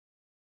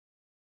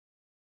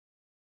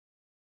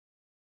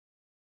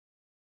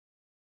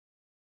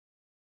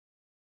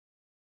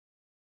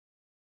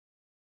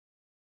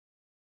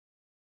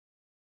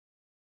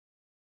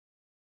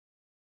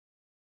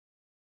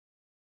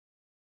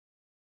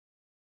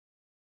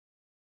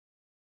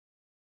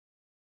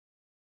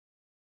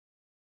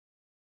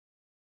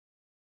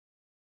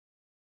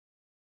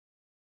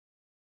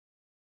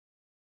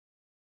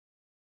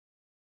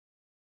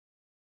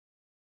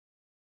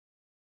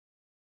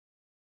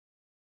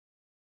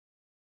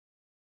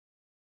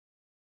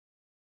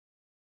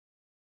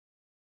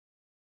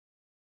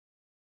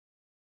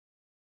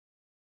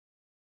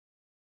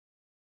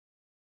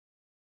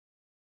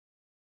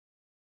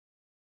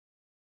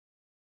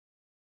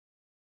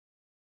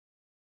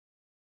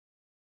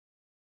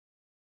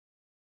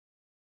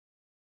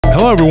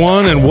Hello,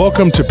 everyone, and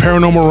welcome to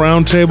Paranormal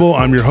Roundtable.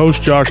 I'm your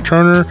host, Josh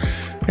Turner,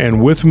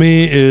 and with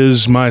me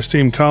is my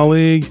esteemed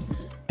colleague,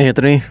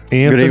 Anthony.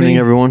 Good evening,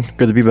 everyone.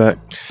 Good to be back.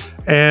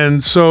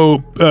 And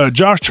so,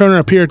 Josh Turner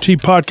at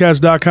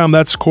prtpodcast.com,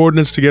 that's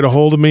coordinates to get a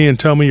hold of me and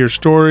tell me your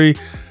story.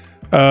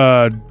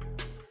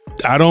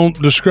 I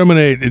don't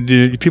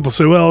discriminate. People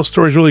say, well, the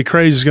story's really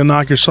crazy. It's going to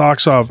knock your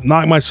socks off.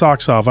 Knock my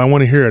socks off. I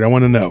want to hear it. I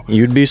want to know.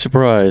 You'd be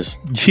surprised.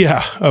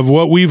 Yeah, of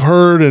what we've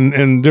heard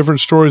and different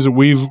stories that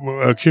we've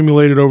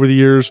accumulated over the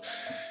years.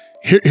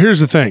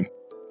 Here's the thing.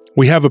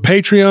 We have a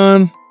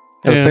Patreon.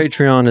 The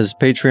Patreon is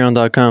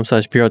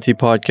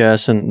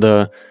patreon.com/prtpodcast, and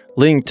the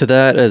link to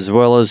that, as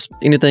well as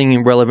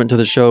anything relevant to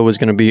the show, is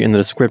going to be in the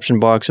description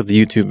box of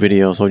the YouTube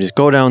video. So just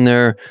go down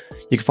there.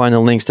 You can find the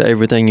links to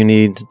everything you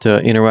need to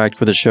interact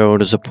with the show,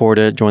 to support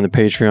it, join the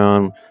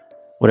Patreon,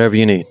 whatever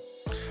you need.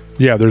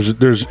 Yeah, there's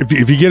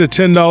if you get a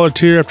 $10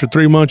 tier after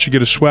 3 months, you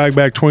get a swag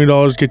bag.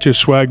 $20 get you a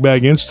swag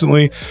bag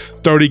instantly.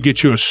 $30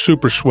 get you a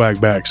super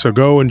swag bag. So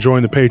go and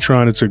join the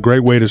Patreon. It's a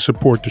great way to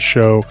support the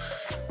show.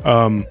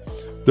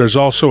 There's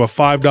also a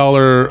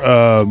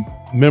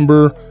 $5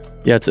 member.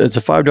 Yeah, it's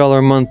a $5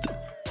 a month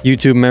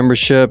YouTube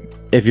membership.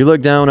 If you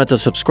look down at the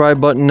subscribe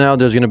button now,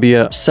 there's going to be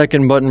a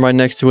second button right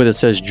next to it that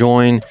says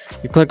join.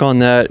 You click on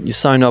that, you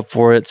sign up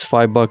for it. It's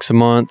 $5 a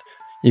month.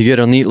 You get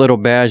a neat little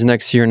badge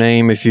next to your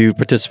name if you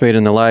participate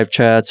in the live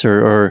chats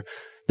or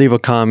leave a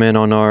comment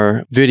on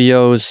our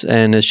videos.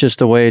 And it's just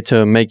a way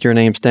to make your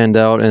name stand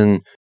out.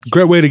 And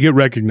great way to get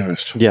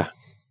recognized. Yeah.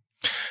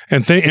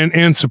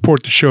 And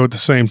support the show at the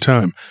same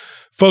time.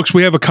 Folks,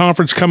 we have a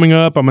conference coming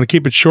up. I'm going to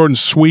keep it short and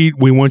sweet.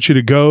 We want you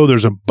to go.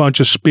 There's a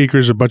bunch of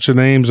speakers, a bunch of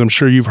names. I'm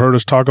sure you've heard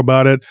us talk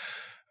about it.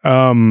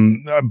 I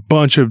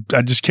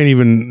just can't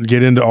even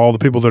get into all the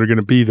people that are going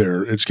to be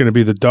there. It's going to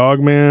be the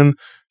Dogman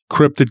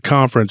Cryptid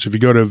Conference. If you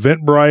go to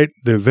Eventbrite,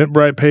 the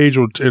Eventbrite page,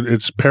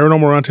 it's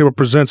Paranormal Roundtable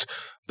presents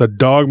the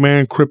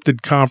Dogman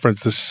Cryptid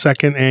Conference, the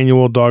second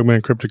annual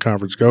Dogman Cryptid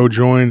Conference. Go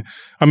join.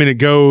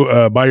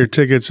 Go buy your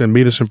tickets and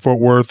meet us in Fort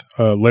Worth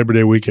Labor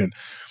Day weekend.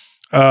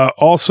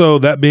 Also,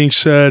 that being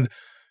said,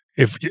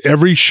 if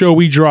every show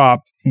we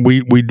drop,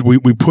 we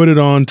put it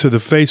on to the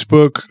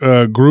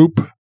Facebook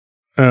group.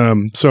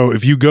 So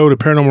if you go to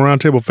Paranormal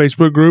Roundtable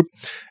Facebook group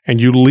and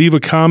you leave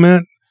a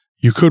comment,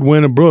 you could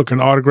win a book,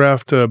 an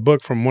autographed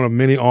book from one of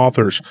many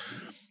authors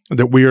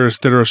that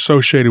are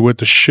associated with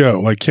the show,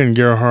 like Ken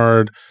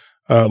Gerhard,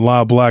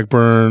 Lyle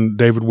Blackburn,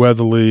 David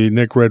Weatherly,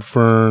 Nick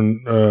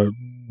Redfern,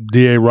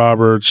 D.A.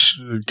 Roberts.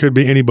 It could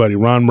be anybody.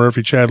 Ron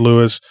Murphy, Chad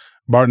Lewis,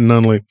 Barton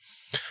Nunley.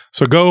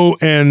 So go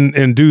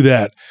and do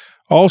that.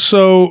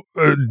 Also,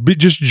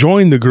 just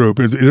join the group.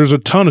 There's a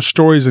ton of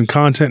stories and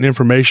content and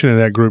information in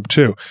that group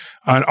too.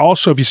 And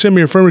also, if you send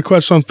me a friend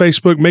request on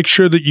Facebook, make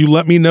sure that you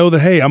let me know that,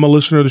 hey, I'm a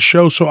listener of the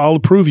show, so I'll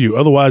approve you.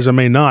 Otherwise, I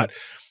may not.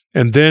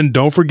 And then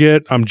don't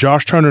forget, I'm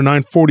Josh Turner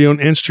 940 on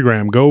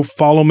Instagram. Go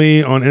follow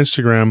me on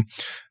Instagram,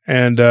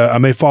 and I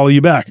may follow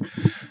you back.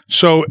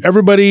 So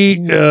everybody,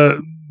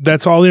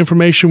 that's all the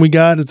information we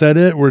got. Is that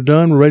it? We're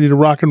done. We're ready to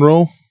rock and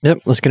roll?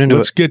 Yep, let's get into it.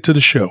 Let's get to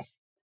the show.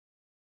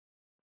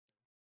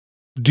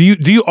 Do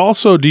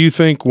you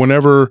think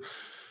whenever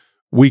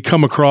we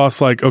come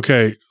across like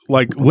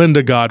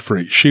Linda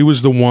Godfrey, she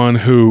was the one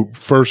who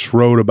first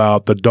wrote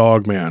about the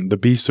Dogman, the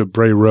Beast of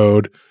Bray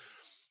Road.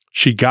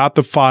 She got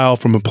the file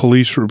from some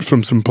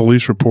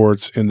police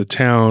reports in the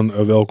town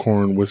of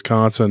Elkhorn,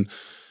 Wisconsin.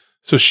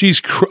 So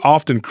she's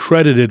often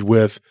credited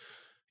with,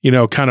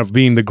 kind of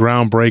being the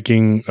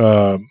groundbreaking,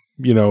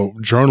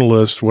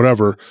 journalist,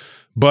 whatever.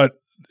 But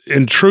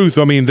in truth,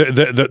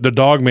 the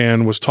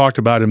Dogman was talked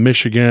about in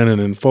Michigan and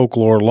in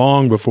folklore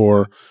long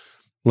before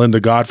Linda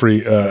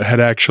Godfrey had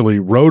actually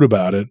wrote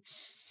about it.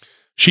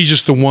 She's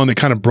just the one that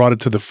kind of brought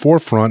it to the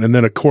forefront. And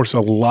then, of course, a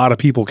lot of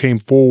people came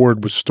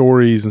forward with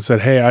stories and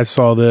said, hey, I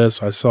saw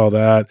this, I saw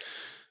that.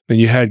 Then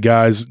you had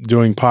guys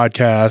doing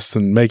podcasts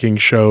and making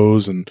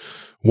shows. And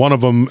one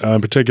of them in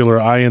particular,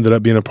 I ended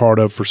up being a part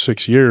of for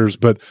 6 years.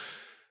 But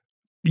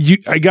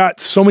I got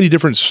so many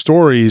different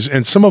stories,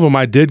 and some of them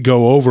I did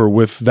go over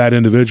with that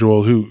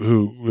individual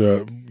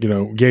who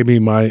gave me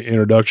my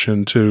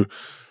introduction to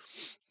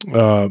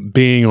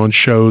being on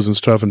shows and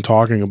stuff and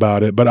talking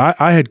about it. But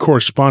I had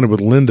corresponded with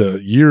Linda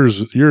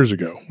years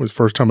ago. It was the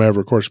first time I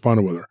ever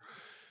corresponded with her,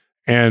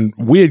 and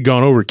we had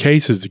gone over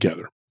cases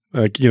together,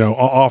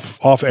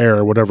 off air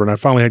or whatever. And I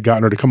finally had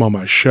gotten her to come on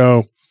my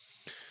show,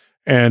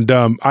 and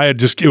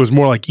it was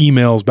more like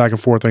emails back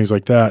and forth, things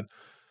like that.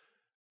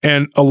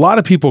 And a lot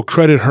of people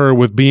credit her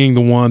with being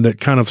the one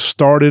that kind of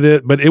started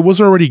it, but it was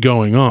already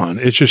going on.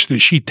 It's just that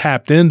she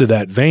tapped into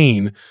that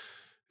vein,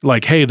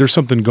 like, hey, there's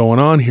something going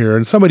on here,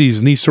 and somebody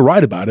needs to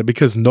write about it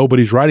because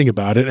nobody's writing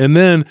about it. And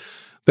then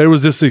there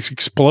was this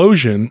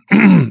explosion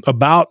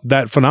about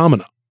that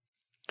phenomena.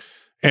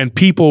 And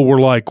people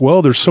were like,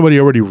 well, there's somebody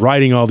already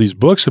writing all these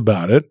books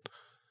about it.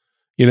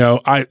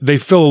 They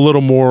feel a little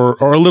more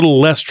or a little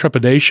less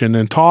trepidation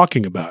in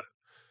talking about it.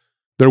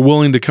 They're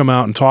willing to come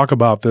out and talk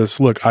about this.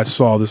 Look, I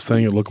saw this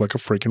thing. It looked like a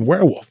freaking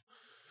werewolf.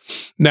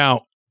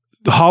 Now,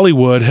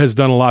 Hollywood has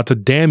done a lot to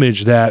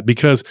damage that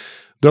because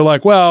they're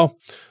like, well,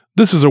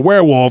 this is a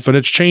werewolf and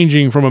it's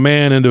changing from a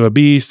man into a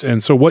beast.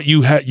 And so what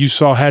you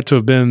saw had to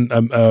have been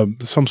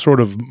some sort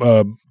of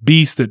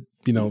beast that,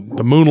 you know,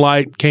 the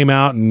moonlight came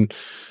out and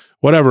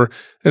whatever.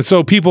 And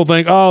so people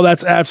think, oh,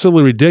 that's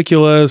absolutely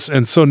ridiculous.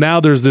 And so now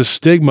there's this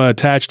stigma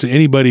attached to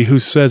anybody who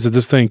says that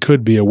this thing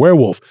could be a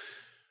werewolf.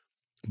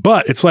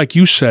 But it's like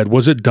you said,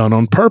 was it done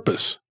on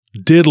purpose?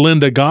 Did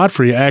Linda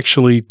Godfrey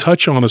actually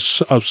touch on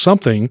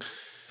something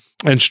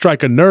and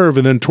strike a nerve?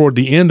 And then toward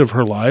the end of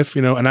her life,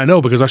 you know, and I know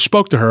because I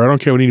spoke to her, I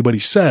don't care what anybody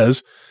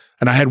says.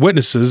 And I had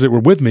witnesses that were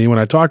with me when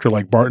I talked to her,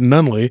 like Barton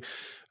Nunley.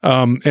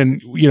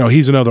 And, you know,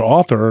 he's another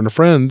author and a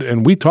friend.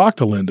 And we talked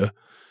to Linda,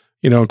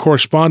 you know, and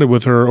corresponded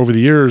with her over the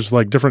years,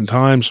 like different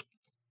times.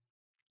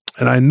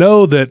 And I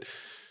know that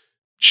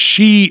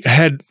she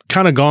had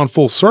kind of gone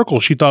full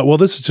circle. She thought, well,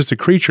 this is just a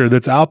creature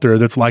that's out there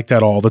that's like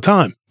that all the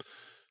time.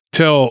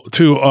 To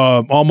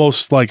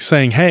almost like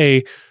saying,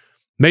 hey,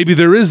 maybe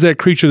there is that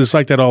creature that's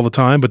like that all the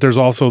time, but there's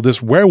also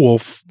this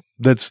werewolf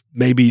that's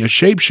maybe a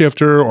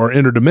shapeshifter or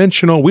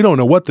interdimensional. We don't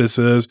know what this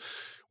is.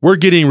 We're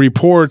getting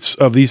reports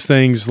of these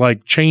things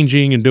like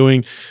changing and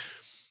doing.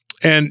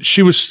 And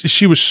she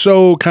was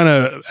so kind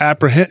of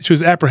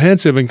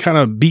apprehensive and kind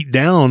of beat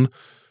down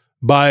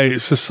by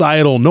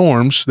societal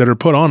norms that are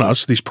put on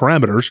us, these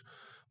parameters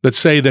that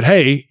say that,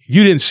 hey,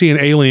 you didn't see an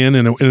alien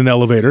in an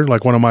elevator,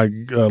 like one of my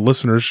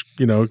listeners,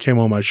 you know, came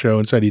on my show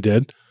and said he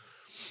did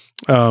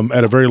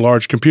at a very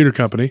large computer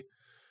company.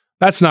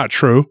 That's not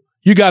true.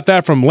 You got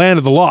that from Land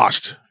of the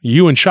Lost.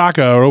 You and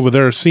Chaka are over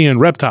there seeing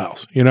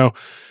reptiles, you know.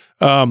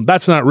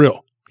 That's not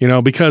real, you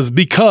know, because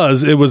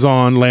it was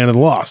on Land of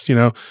the Lost, you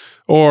know,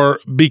 or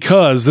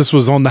because this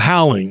was on The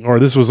Howling, or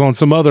this was on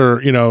some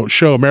other, you know,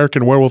 show,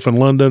 American Werewolf in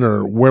London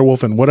or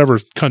Werewolf in whatever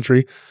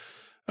country.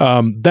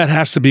 That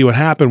has to be what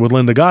happened with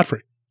Linda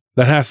Godfrey.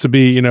 That has to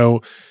be, you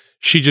know,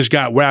 she just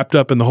got wrapped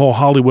up in the whole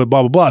Hollywood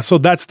blah, blah, blah. So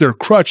that's their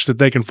crutch that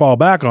they can fall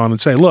back on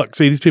and say, look,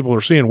 see, these people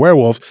are seeing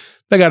werewolves.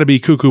 They got to be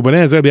cuckoo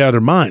bananas. They got to be out of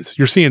their minds.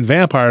 You're seeing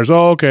vampires.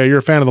 Oh, okay, you're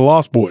a fan of the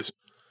Lost Boys.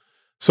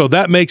 So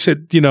that makes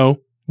it, you know,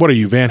 what are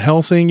you, Van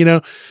Helsing, you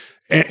know?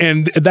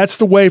 And that's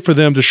the way for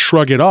them to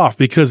shrug it off,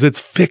 because it's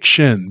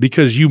fiction,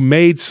 because you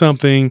made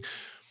something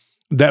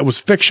that was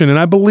fiction. And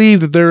I believe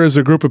that there is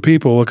a group of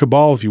people, a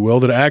cabal, if you will,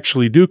 that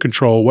actually do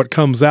control what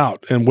comes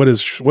out and what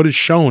is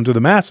shown to the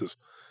masses.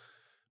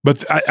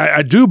 But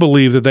I do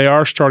believe that they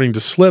are starting to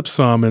slip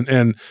some,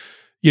 and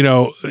you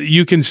know,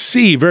 you can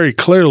see very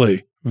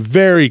clearly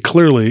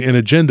an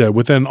agenda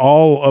within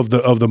all of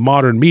the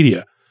modern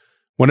media.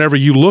 Whenever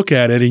you look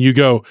at it and you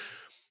go,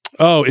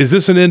 oh, is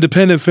this an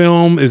independent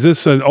film? Is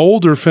this an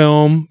older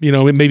film, you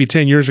know, maybe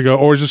 10 years ago?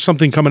 Or is this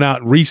something coming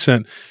out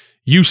recent?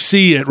 You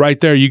see it right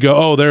there. You go,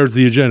 oh, there's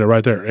the agenda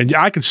right there. And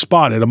I can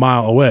spot it a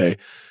mile away.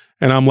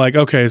 And I'm like,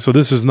 okay, so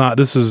this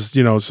is,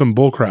 you know, some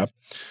bullcrap.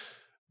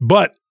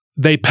 But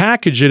they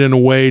package it in a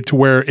way to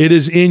where it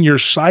is in your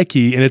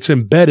psyche and it's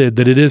embedded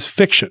that it is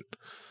fiction.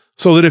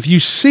 So that if you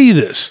see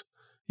this,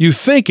 you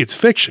think it's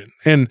fiction.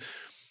 And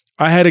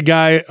I had a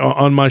guy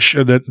on my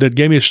show that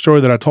gave me a story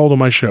that I told on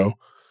my show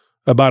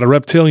about a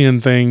reptilian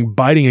thing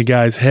biting a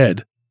guy's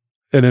head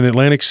in an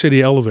Atlantic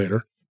City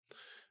elevator.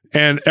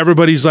 And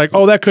everybody's like,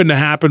 oh, that couldn't have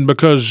happened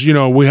because, you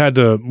know, we had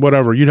to,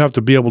 whatever, you'd have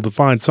to be able to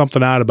find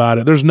something out about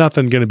it. There's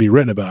nothing going to be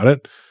written about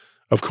it,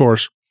 of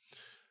course.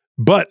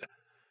 But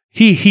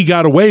he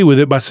got away with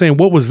it by saying,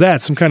 what was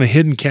that? Some kind of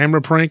hidden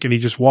camera prank? And he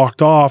just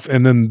walked off.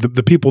 And then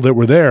the people that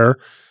were there,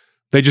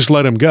 they just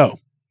let him go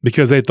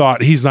because they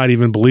thought he's not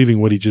even believing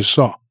what he just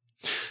saw.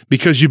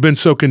 Because you've been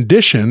so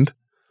conditioned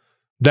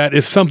that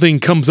if something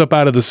comes up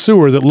out of the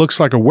sewer that looks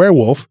like a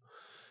werewolf,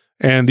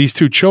 and these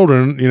two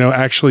children, you know,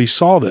 actually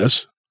saw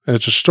this, and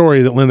it's a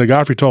story that Linda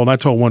Godfrey told, and I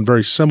told one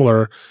very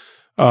similar,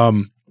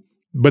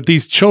 but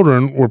these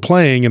children were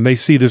playing and they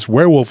see this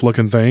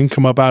werewolf-looking thing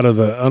come up out of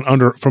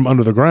from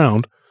under the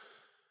ground,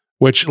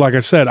 which, like I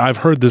said, I've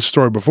heard this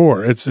story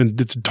before. It's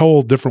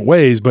told different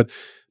ways, but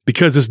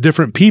because it's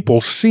different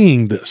people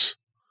seeing this.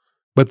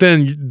 But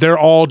then they're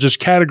all just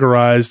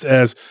categorized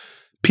as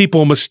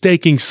people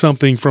mistaking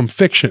something from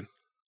fiction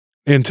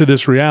into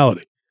this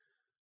reality.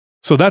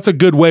 So that's a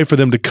good way for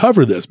them to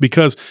cover this,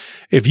 because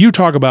if you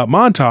talk about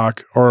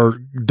Montauk or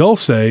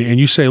Dulce and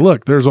you say,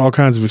 look, there's all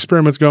kinds of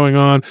experiments going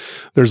on,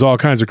 there's all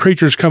kinds of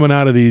creatures coming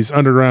out of these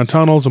underground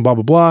tunnels and blah,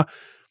 blah, blah.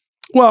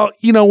 Well,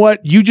 you know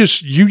what? You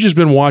just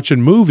been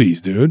watching movies,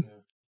 dude.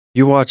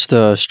 You watched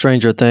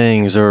Stranger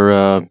Things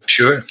or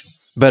sure.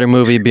 Better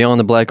movie, Beyond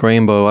the Black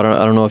Rainbow. I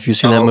don't know if you've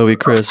seen that movie,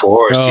 Chris. Of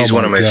course, oh, he's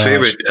one of my gosh.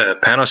 favorite.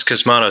 Panos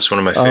Cosmatos, one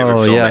of my favorite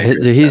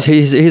filmmakers.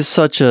 Yeah, he's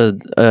such a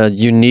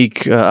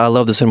unique. I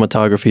love the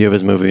cinematography of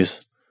his movies.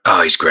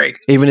 Oh, he's great.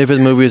 Even if his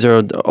movies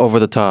are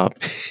over the top.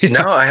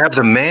 No, I have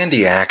the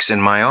Mandy axe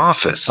in my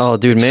office. Oh,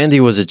 dude,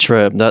 Mandy was a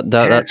trip.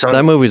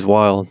 That movie's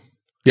wild.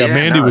 Yeah,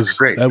 Mandy was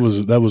great. That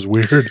was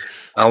weird.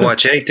 I'll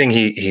watch anything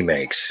he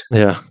makes.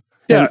 Yeah.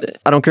 Yeah. And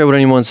I don't care what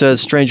anyone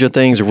says. Stranger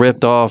Things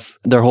ripped off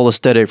their whole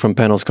aesthetic from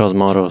Panos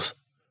Cosmatos.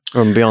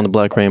 Or Beyond the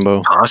Black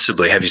Rainbow.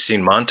 Possibly. Have you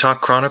seen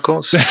Montauk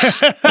Chronicles?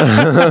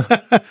 I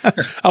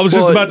was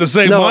just about to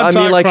say Montauk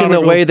I mean, like Chronicles.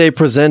 in the way they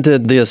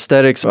presented the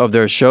aesthetics of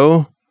their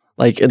show,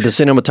 like the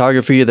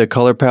cinematography, the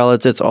color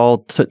palettes, it's all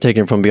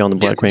taken from Beyond the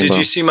Black Rainbow. Did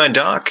you see my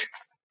doc?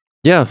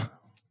 Yeah.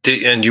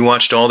 And you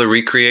watched all the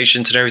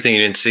recreations and everything?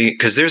 You didn't see?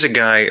 Because there's a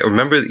guy,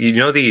 remember, the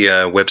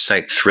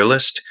website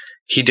Thrillist?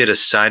 He did a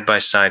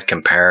side-by-side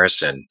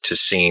comparison to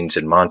scenes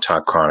in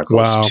Montauk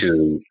Chronicles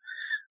to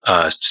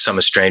some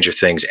of Stranger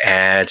Things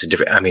ads and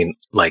different,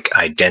 like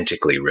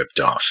identically ripped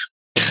off.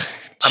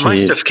 My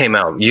stuff came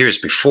out years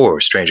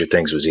before Stranger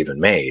Things was even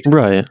made.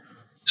 Right.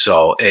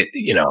 So,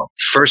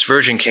 first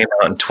version came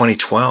out in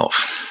 2012.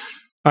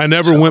 I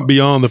never went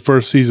beyond the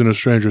first season of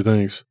Stranger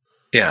Things.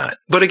 Yeah.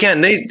 But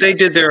again, they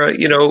did their,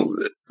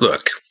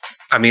 look,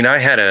 I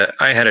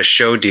had a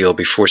show deal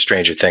before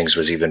Stranger Things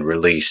was even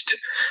released,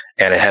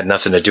 and it had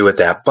nothing to do with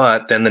that.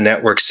 But then the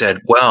network said,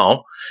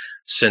 well,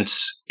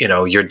 since,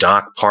 your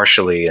doc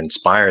partially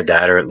inspired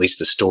that, or at least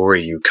the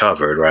story you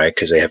covered, right?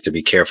 Because they have to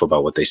be careful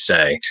about what they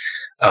say.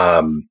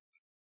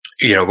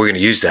 We're going to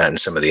use that in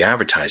some of the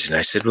advertising.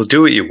 I said, well,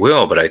 do what you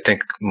will, but I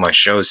think my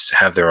shows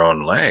have their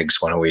own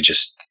legs. Why don't we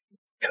just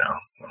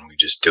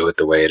do it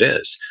the way it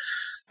is?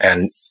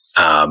 And,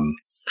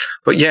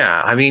 but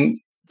yeah,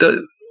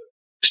 the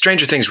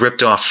Stranger Things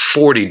ripped off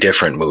 40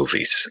 different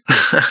movies.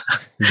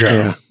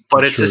 Yeah.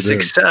 But it's a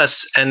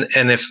success. And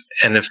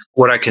if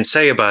what I can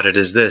say about it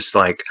is this,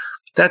 like,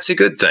 that's a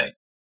good thing.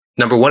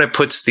 Number one, it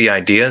puts the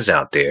ideas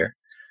out there.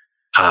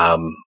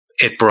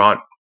 It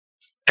brought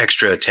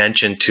extra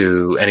attention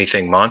to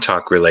anything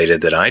Montauk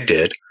related that I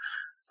did.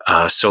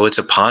 So it's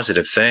a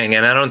positive thing.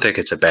 And I don't think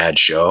it's a bad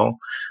show.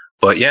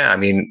 But yeah,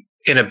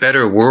 in a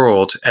better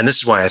world, and this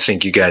is why I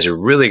think you guys are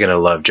really going to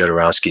love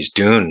Jodorowsky's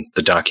Dune,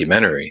 the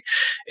documentary,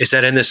 is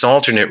that in this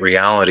alternate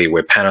reality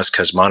where Panos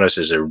Cosmatos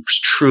is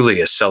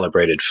truly a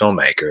celebrated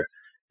filmmaker,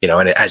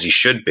 and as he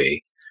should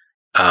be,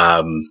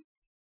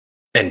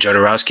 and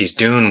Jodorowsky's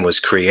Dune was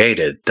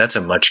created, that's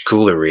a much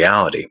cooler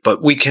reality.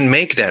 But we can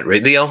make that.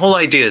 The whole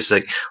idea is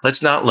like,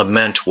 let's not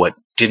lament what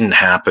didn't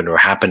happen or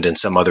happened in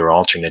some other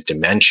alternate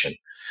dimension.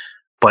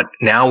 But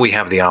now we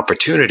have the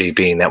opportunity,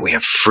 being that we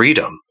have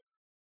freedom,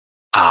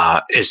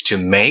 is to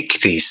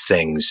make these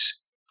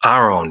things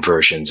our own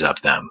versions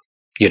of them.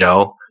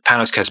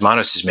 Panos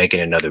Cosmatos is making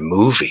another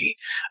movie.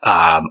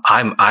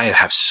 I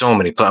have so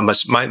many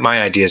plans.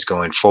 My ideas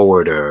going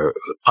forward are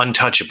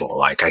untouchable.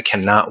 Like, I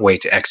cannot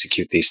wait to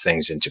execute these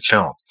things into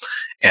film,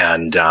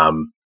 and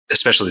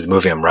especially the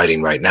movie I'm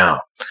writing right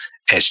now.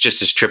 And it's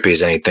just as trippy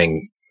as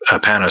anything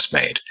Panos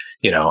made.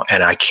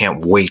 And I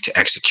can't wait to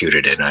execute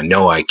it, and I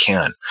know I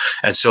can.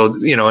 And so,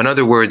 in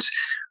other words,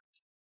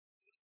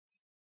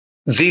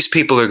 these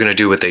people are going to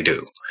do what they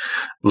do.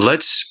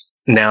 Let's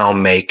now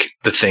make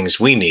the things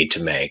we need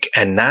to make.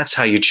 And that's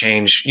how you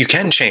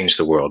can change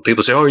the world.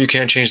 People say, oh, you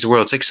can't change the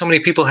world. It's like so many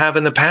people have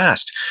in the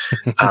past.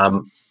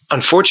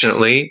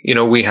 Unfortunately,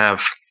 we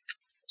have,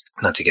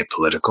 not to get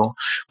political,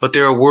 but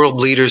there are world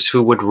leaders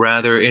who would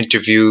rather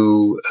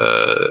interview,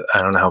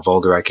 I don't know how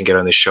vulgar I can get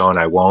on this show, and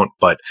I won't,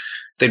 but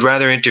they'd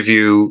rather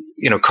interview,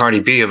 Cardi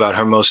B about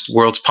her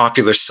world's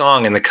popular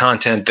song and the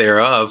content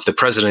thereof. The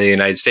president of the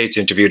United States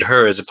interviewed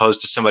her, as opposed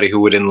to somebody who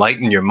would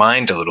enlighten your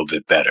mind a little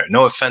bit better.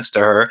 No offense to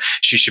her.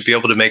 She should be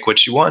able to make what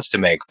she wants to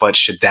make. But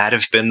should that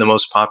have been the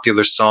most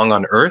popular song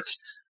on earth?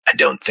 I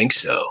don't think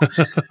so.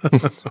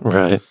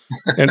 Right.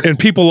 And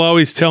people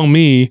always tell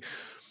me,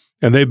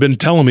 and they've been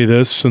telling me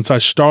this since I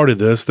started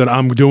this, that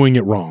I'm doing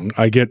it wrong.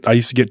 I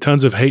used to get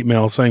tons of hate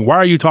mail saying, why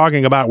are you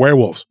talking about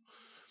werewolves?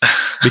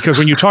 Because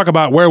when you talk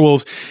about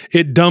werewolves,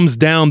 it dumbs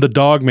down the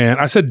dog man.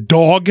 I said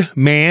dog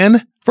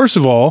man. First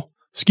of all,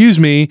 excuse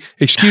me.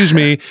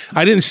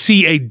 I didn't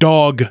see a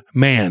dog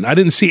man. I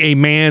didn't see a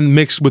man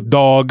mixed with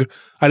dog.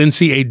 I didn't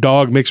see a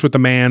dog mixed with a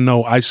man.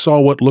 No, I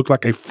saw what looked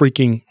like a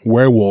freaking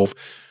werewolf.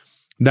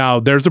 Now,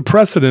 there's a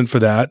precedent for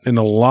that in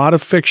a lot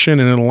of fiction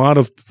and in a lot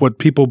of what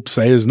people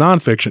say is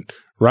nonfiction,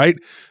 right?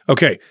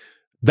 Okay,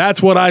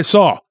 that's what I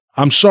saw.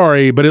 I'm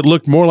sorry, but it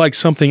looked more like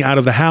something out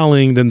of The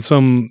Howling than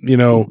some,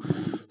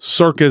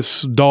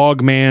 circus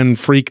dog man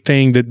freak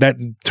thing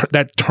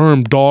that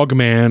term dog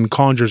man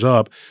conjures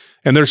up.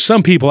 And there's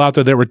some people out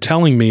there that were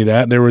telling me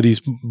that. There were these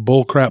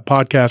bullcrap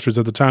podcasters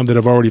at the time that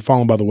have already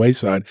fallen by the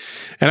wayside.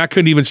 And I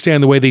couldn't even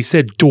stand the way they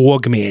said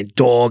dog man.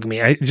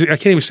 I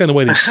can't even stand the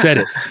way they said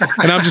it.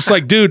 And I'm just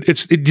like, dude,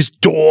 it's just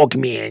dog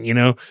man,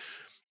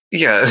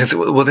 Yeah,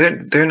 well,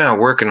 they're now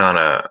working on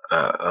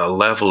a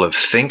level of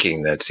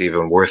thinking that's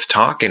even worth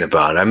talking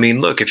about.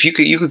 Look, if you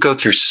could go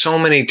through so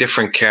many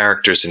different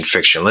characters in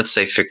fiction. Let's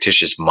say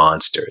fictitious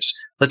monsters.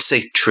 Let's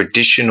say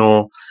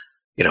traditional,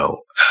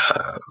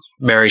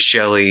 Mary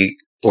Shelley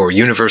or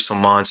Universal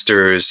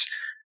monsters.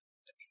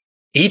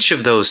 Each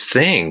of those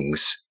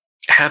things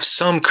have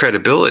some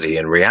credibility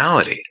in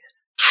reality.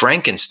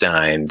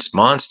 Frankenstein's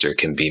monster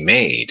can be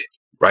made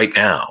right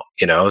now,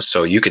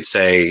 so you could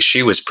say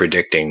she was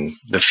predicting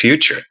the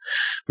future,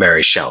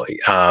 Mary Shelley.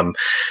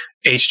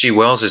 H.G.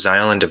 Wells's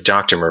Island of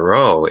Dr.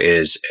 Moreau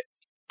is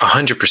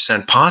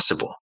 100%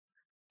 possible.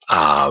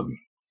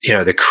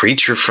 the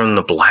creature from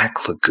the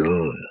Black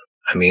Lagoon.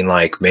 I mean,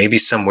 like maybe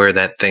somewhere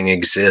that thing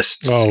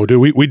exists. Oh,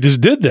 dude, we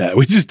just did that.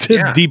 We just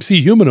did deep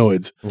sea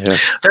humanoids. Yeah.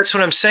 That's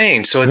what I'm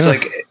saying. So it's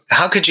like,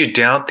 how could you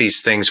doubt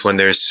these things when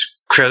there's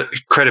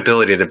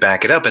credibility to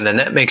back it up? And then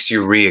that makes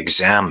you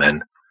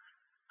re-examine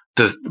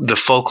the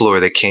folklore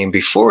that came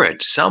before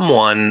it.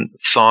 Someone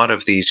thought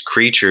of these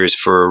creatures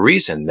for a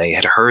reason. They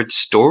had heard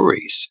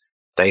stories.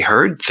 They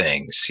heard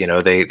things.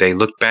 They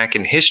looked back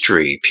in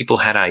history. People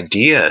had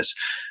ideas.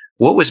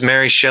 What was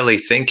Mary Shelley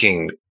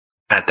thinking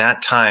at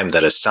that time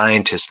that a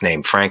scientist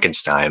named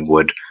Frankenstein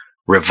would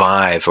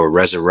revive or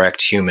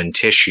resurrect human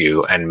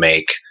tissue and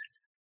make,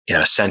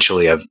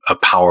 essentially a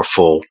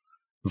powerful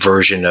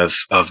version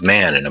of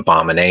man, an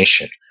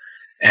abomination?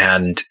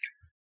 And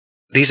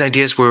these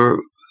ideas were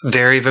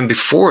there even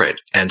before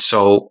it. And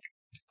so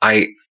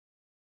I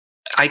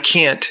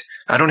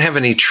don't have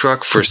any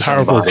truck for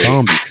somebody.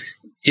 Zombie.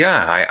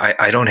 Yeah,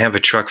 I don't have a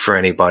truck for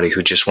anybody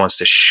who just wants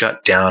to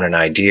shut down an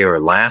idea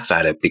or laugh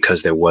at it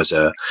because there was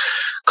a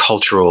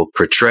cultural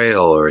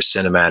portrayal or a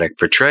cinematic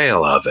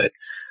portrayal of it.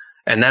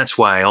 And that's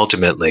why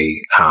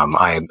ultimately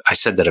I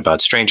said that about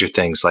Stranger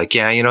Things. Like,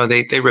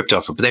 they ripped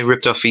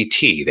off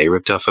E.T., they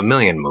ripped off a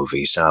million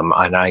movies. And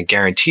I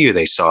guarantee you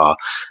they saw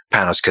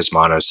Panos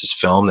Cosmatos'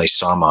 film. They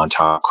saw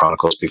Montauk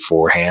Chronicles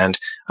beforehand.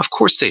 Of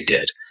course they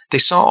did. They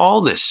saw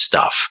all this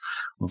stuff.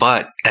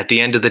 But at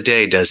the end of the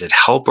day, does it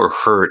help or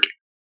hurt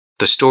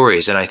the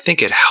stories? And I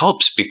think it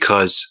helps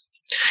because,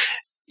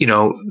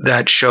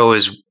 that show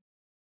is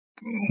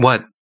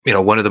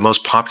one of the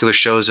most popular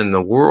shows in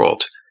the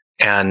world.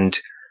 And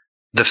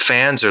the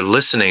fans are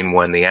listening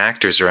when the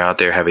actors are out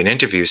there having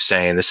interviews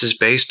saying this is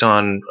based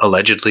on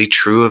allegedly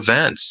true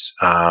events,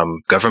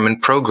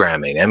 government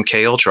programming,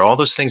 MK Ultra, all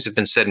those things have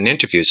been said in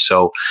interviews.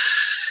 So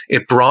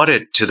it brought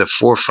it to the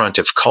forefront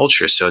of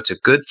culture. So it's a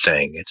good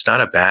thing. It's not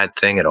a bad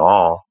thing at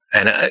all.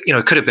 And,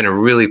 it could have been a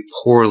really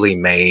poorly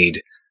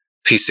made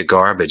piece of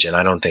garbage. And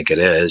I don't think it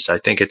is. I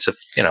think it's a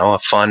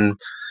fun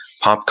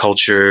pop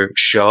culture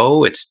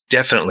show. It's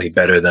definitely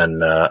better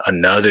than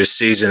another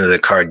season of the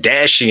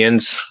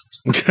Kardashians.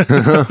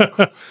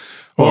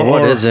 Well,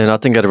 what isn't? I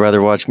think I'd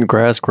rather watch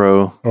grass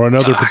grow. Or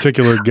another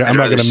particular guy. I'm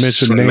not going to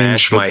mention names.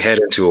 Smash my head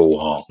into a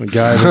wall. The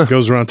guy that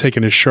goes around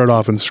taking his shirt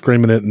off and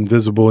screaming at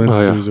invisible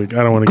entities. Like,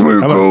 I don't want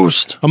to.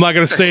 Ghost. I'm not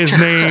going to say his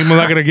name. I'm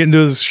not going to get into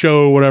his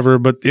show or whatever.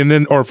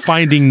 Or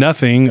Finding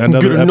Nothing.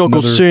 Get a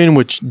knuckle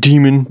sandwich,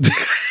 demon.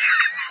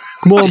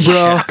 Come on,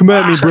 bro. Come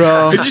at me,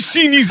 bro. Have you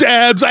seen these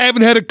abs? I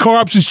haven't had a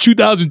carb since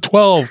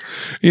 2012.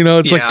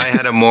 It's like... I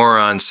had a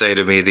moron say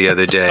to me the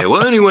other day,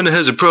 well, anyone that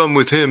has a problem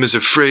with him is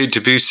afraid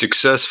to be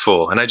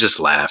successful. And I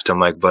just laughed. I'm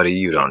like, buddy,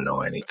 you don't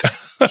know anything.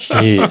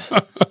 Jeez.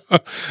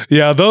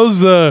 Yeah,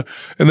 those, and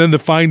then the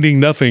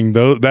Finding Nothing,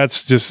 though,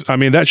 that's just,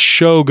 that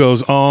show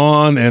goes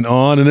on. And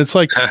it's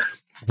like,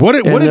 what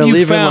did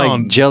you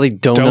found? Like jelly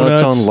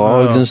donuts on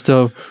logs and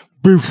stuff.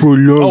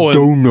 Donuts.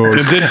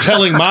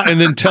 And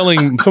then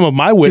telling some of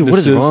my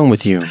witnesses. Dude, what is wrong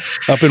with you?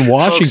 Up in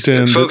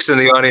Washington. Folks in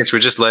the audience were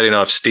just letting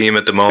off steam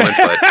at the moment,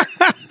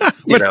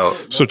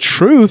 but So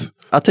truth.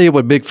 I'll tell you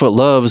what Bigfoot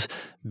loves: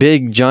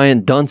 big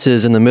giant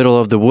dunces in the middle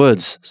of the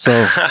woods.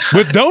 So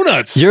with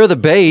donuts. You're the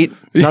bait,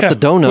 not the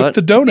donut. With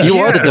the donut. You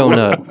are the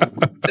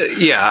donut.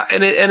 Yeah,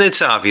 and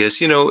it's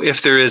obvious,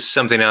 if there is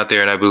something out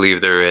there, and I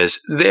believe there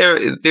is,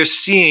 they're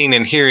seeing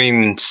and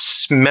hearing,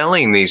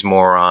 smelling these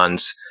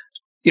morons,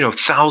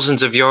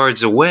 thousands of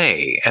yards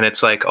away. And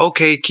it's like,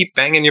 okay, keep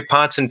banging your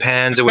pots and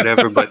pans or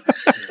whatever. But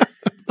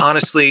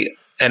honestly,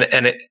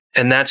 and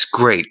that's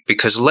great,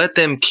 because let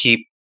them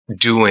keep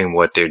doing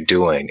what they're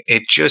doing.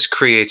 It just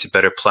creates a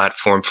better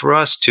platform for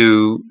us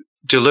to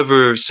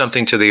deliver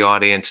something to the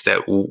audience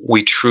that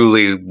we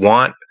truly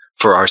want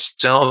for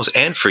ourselves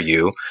and for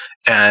you,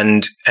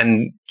 and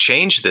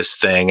change this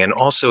thing, and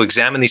also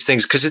examine these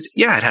things. Because it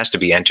has to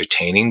be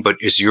entertaining, but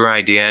is your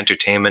idea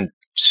entertainment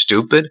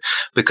stupid?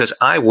 Because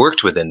I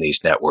worked within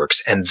these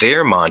networks, and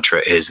their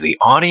mantra is the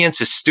audience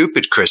is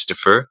stupid,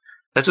 Christopher.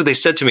 That's what they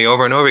said to me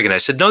over and over again. I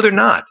said, no, they're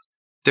not.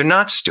 They're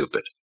not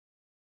stupid.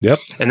 Yep.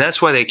 And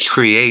that's why they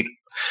create,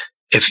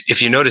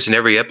 if you notice in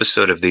every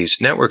episode of these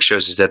network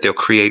shows, is that they'll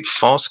create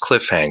false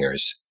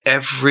cliffhangers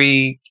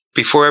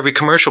before every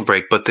commercial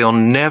break, but they'll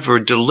never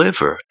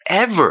deliver,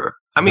 ever.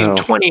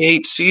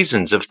 28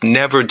 seasons of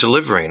never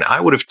delivering.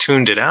 I would have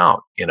tuned it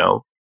out,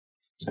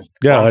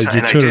 Yeah,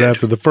 you tuned it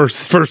after the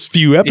first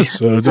few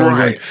episodes. I was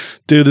like,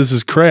 dude, this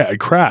is crap,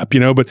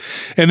 but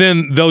and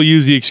then they'll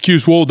use the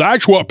excuse, well,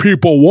 that's what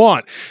people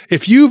want.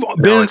 If you've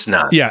No, it's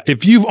not. Yeah,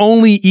 if you've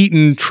only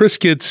eaten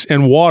Triscuits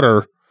and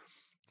water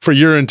for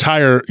your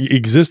entire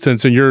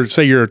existence, and you're a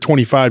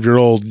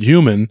 25-year-old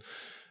human,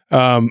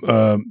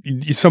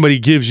 somebody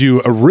gives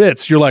you a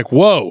Ritz, you're like,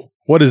 whoa,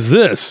 what is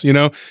this?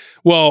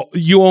 Well,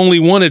 you only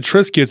wanted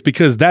Triscuits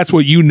because that's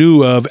what you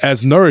knew of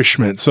as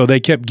nourishment. So they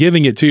kept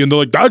giving it to you, and they're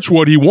like, that's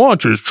what he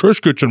wants is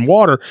Triscuits and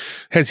water.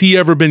 Has he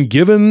ever been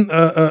given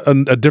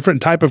a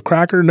different type of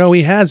cracker? No,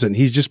 he hasn't.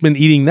 He's just been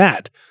eating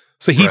that.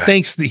 So he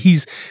thinks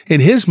that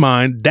in his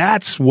mind,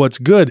 that's what's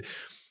good.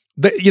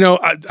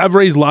 I've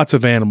raised lots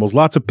of animals,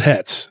 lots of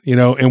pets,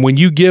 and when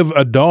you give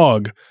a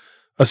dog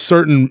a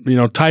certain,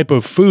 type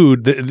of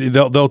food,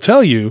 they'll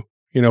tell you,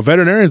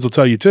 veterinarians will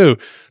tell you too,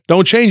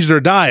 don't change their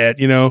diet,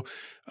 and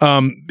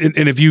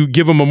if you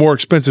give them a more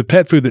expensive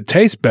pet food that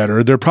tastes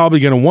better, they're probably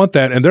going to want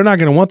that, and they're not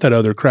going to want that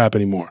other crap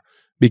anymore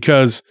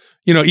because,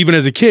 even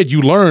as a kid,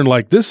 you learn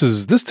like this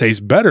tastes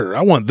better.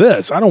 I want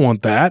this. I don't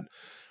want that.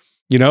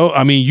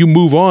 You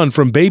move on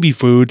from baby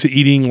food to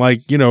eating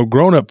like,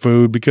 grown-up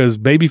food because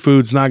baby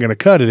food's not going to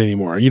cut it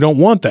anymore. You don't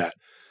want that.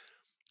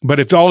 But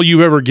if all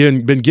you've ever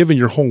been given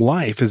your whole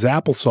life is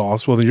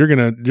applesauce, well, then you're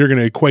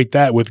gonna equate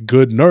that with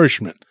good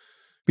nourishment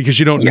because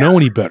you don't know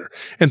any better.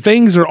 And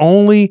things are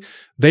only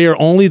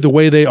the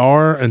way they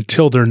are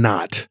until they're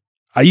not.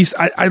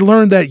 I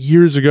learned that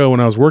years ago when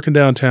I was working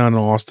downtown in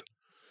Austin,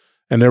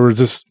 and there was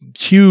this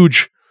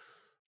huge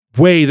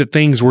way that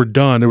things were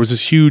done. There was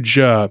this huge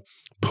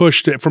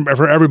push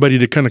for everybody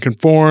to kind of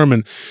conform,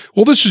 and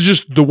well, this is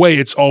just the way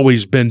it's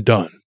always been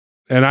done.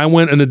 And I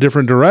went in a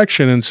different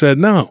direction and said,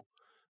 no,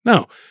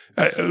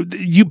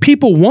 you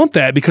people want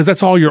that because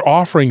that's all you're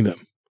offering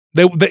them.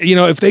 They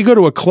if they go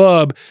to a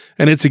club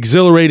and it's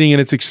exhilarating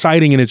and it's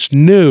exciting and it's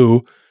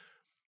new,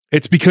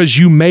 it's because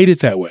you made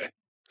it that way.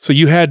 So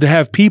you had to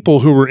have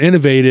people who were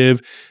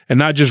innovative and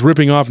not just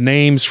ripping off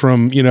names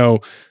from,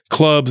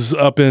 clubs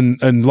up in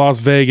Las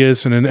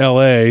Vegas and in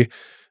LA,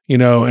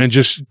 and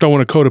just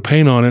throwing a coat of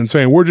paint on it and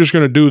saying, we're just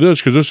going to do this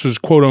because this is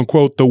quote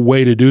unquote the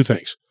way to do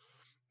things.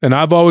 And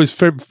I've always,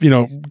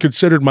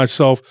 considered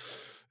myself,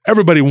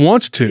 everybody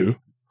wants to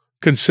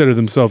consider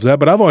themselves that,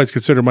 but I've always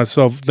considered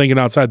myself thinking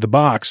outside the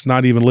box,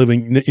 not even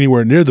living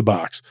anywhere near the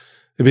box,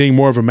 and being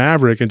more of a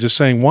maverick and just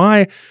saying,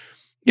 why,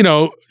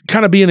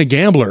 kind of being a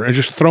gambler and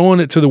just throwing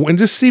it to the wind,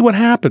 just see what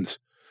happens.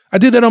 I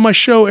did that on my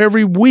show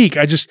every week.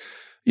 I just,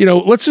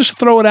 let's just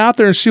throw it out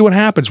there and see what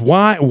happens.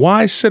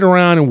 Why sit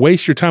around and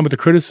waste your time with the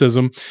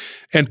criticism?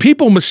 And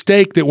people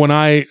mistake that when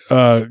I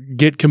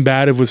get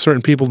combative with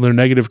certain people in their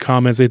negative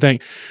comments, they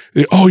think,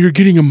 oh, you're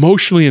getting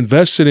emotionally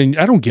invested, and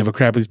I don't give a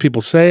crap what these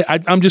people say.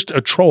 I'm just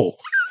a troll.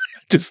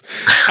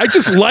 I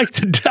just like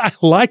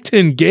to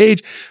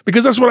engage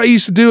because that's what I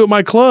used to do at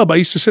my club. I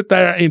used to sit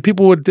there and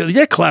people would,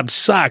 your club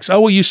sucks. Oh,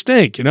 well, you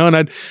stink, and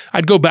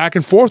I'd go back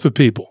and forth with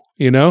people,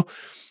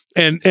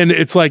 And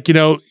it's like,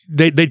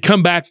 they'd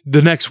come back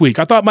the next week.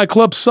 I thought my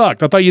club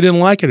sucked. I thought you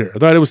didn't like it here. I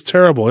thought it was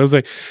terrible. It was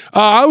like,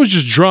 I was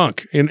just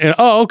drunk. And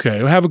oh, okay,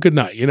 well, have a good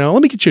night.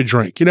 Let me get you a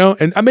drink,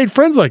 And I made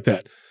friends like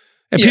that.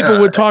 And people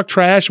would talk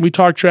trash and we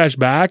talked trash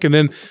back. And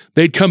then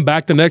they'd come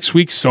back the next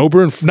week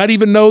sober and not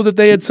even know that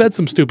they had said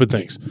some stupid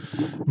things.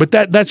 But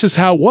that's just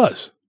how it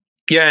was.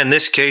 Yeah, in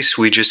this case,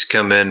 we just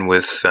come in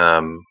with,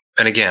 and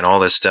again, all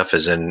this stuff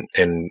is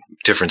in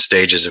different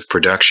stages of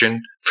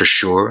production for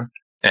sure.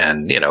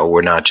 And,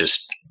 we're not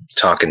just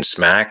talking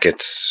smack.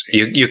 It's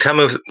you come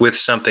with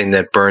something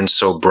that burns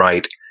so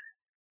bright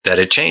that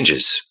it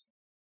changes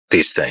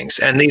these things.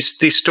 And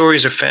these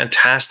stories are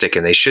fantastic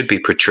and they should be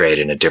portrayed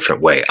in a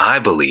different way. I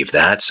believe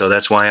that. So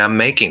that's why I'm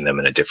making them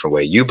in a different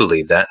way. You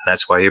believe that. And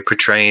that's why you're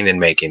portraying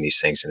and making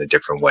these things in a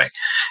different way.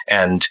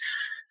 And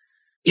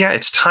yeah,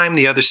 it's time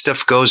the other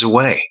stuff goes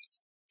away.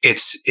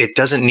 It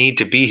doesn't need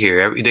to be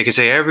here. They could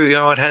say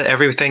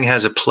everything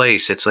has a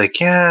place. It's like,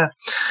 yeah,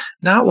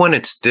 not when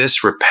it's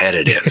this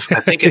repetitive. I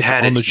think it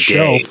had its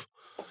day.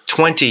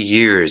 20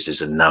 years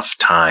is enough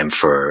time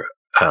for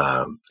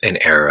an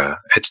era.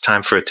 It's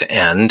time for it to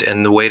end,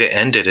 and the way to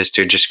end it is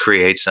to just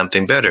create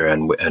something better,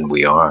 and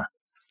we are.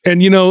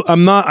 And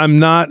I'm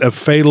not a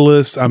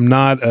fatalist. I'm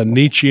not a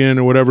Nietzschean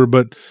or whatever,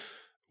 but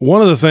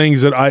one of the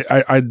things that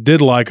I did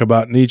like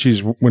about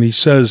Nietzsche's when he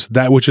says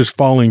that which is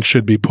falling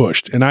should be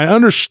pushed. And I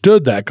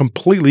understood that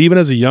completely, even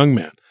as a young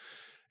man.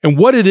 And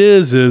what it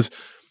is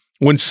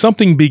when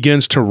something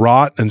begins to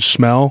rot and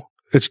smell,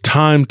 it's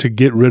time to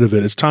get rid of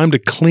it. It's time to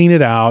clean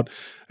it out.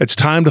 It's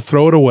time to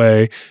throw it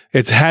away.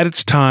 It's had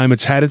its time.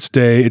 It's had its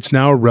day. It's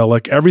now a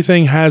relic.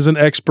 Everything has an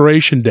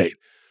expiration date.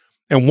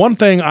 And one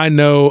thing I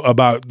know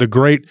about the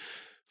great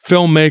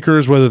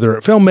filmmakers, whether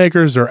they're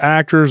filmmakers, they're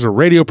actors, or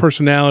radio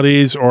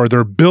personalities, or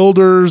they're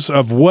builders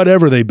of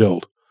whatever they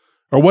build,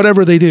 or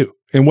whatever they do,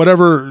 in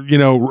whatever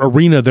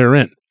arena they're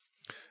in,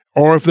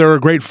 or if they're a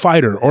great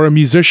fighter or a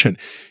musician,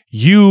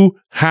 you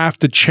have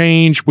to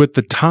change with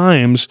the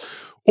times,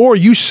 or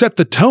you set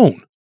the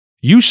tone.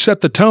 You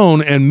set the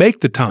tone and make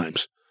the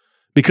times.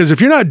 Because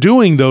if you're not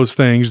doing those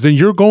things, then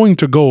you're going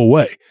to go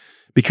away.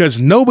 Because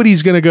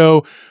nobody's going to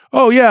go,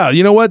 oh, yeah,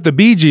 you know what? The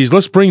Bee Gees,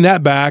 let's bring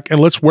that back and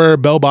let's wear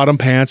bell-bottom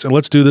pants and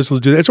let's do this,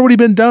 let's do that. It's already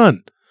been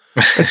done.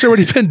 It's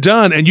already been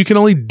done. And you can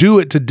only do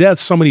it to death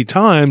so many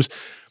times.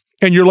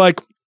 And you're like,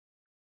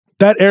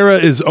 that era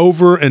is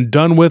over and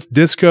done with.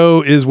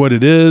 Disco is what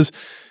it is.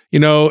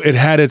 It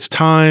had its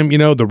time.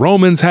 The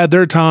Romans had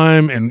their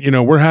time and,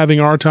 we're having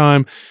our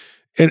time.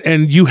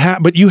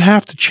 But you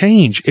have to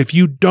change. If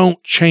you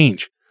don't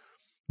change,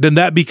 then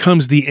that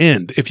becomes the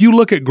end. If you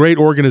look at great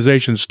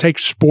organizations, take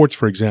sports,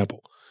 for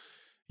example,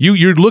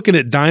 you're looking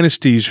at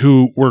dynasties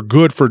who were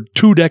good for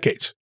 2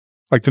 decades,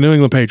 like the New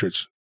England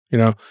Patriots,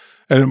 and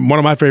And one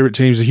of my favorite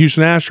teams, the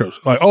Houston Astros.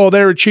 Like, oh,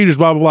 they were cheaters,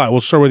 blah, blah, blah. Well,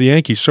 so were the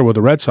Yankees, so were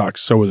the Red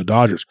Sox, so were the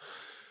Dodgers.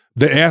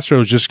 The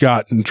Astros just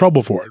got in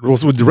trouble for it. Well,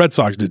 the Red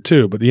Sox did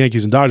too, but the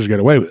Yankees and Dodgers got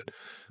away with it.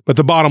 But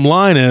the bottom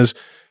line is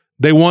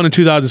they won in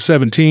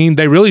 2017.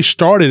 They really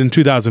started in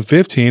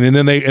 2015, and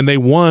then they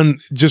won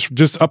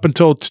just up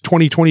until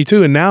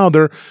 2022. And now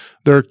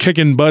they're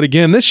kicking butt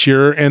again this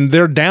year, and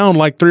they're down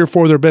like 3 or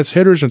 4 of their best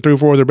hitters and 3 or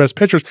 4 of their best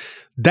pitchers.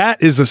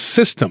 That is a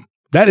system.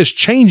 That is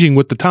changing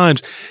with the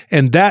times,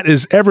 and that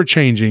is ever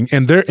changing.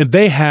 And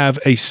they have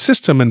a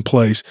system in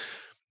place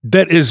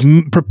that is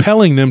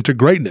propelling them to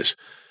greatness.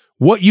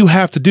 What you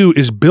have to do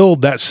is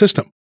build that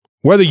system.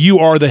 Whether you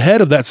are the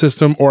head of that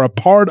system or a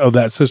part of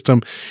that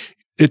system,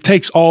 it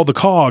takes all the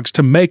cogs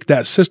to make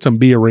that system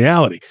be a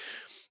reality.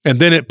 And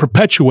then it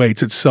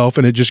perpetuates itself,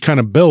 and it just kind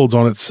of builds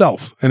on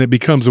itself, and it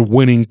becomes a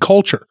winning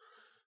culture.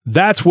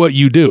 That's what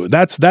you do.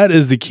 That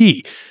is the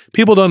key.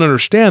 People don't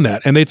understand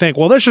that, and they think,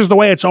 well, this is the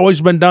way it's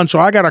always been done, so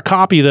I got to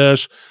copy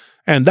this,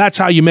 and that's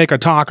how you make a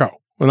taco.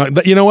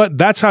 And you know what?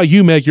 That's how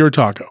you make your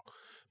taco.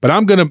 But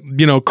I'm going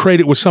to, create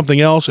it with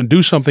something else and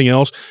do something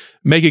else,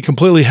 make it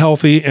completely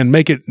healthy and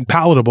make it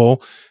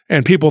palatable,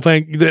 and people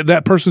think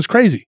that person's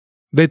crazy.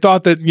 They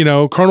thought that,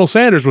 Colonel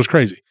Sanders was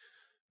crazy,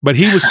 but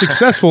he was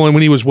successful. And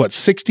when he was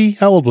 60?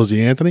 How old was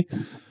he, Anthony?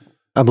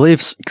 I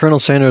believe Colonel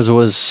Sanders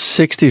was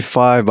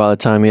 65 by the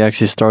time he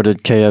actually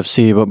started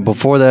KFC. But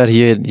before that,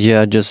 he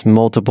had just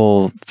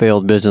multiple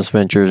failed business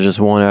ventures, just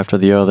one after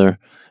the other.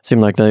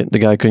 Seemed like the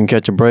guy couldn't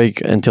catch a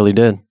break until he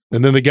did.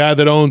 And then the guy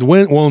that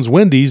owns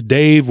Wendy's,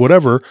 Dave,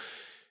 whatever,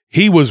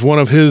 he was one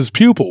of his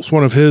pupils,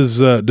 one of his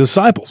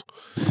disciples.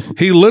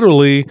 He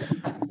literally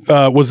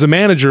was the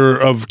manager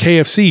of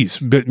KFC's,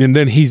 and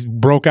then he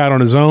broke out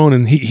on his own,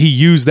 and he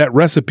used that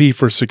recipe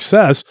for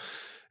success.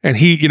 And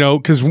he,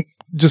 because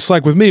just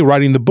like with me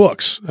writing the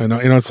books, and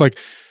it's like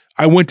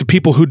I went to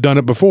people who'd done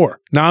it before.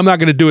 Now I'm not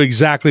going to do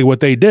exactly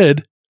what they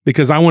did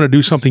because I want to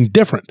do something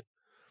different.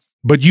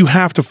 But you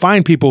have to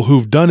find people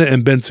who've done it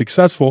and been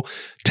successful,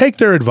 take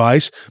their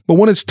advice. But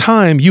when it's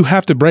time, you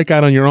have to break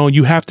out on your own.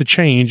 You have to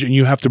change, and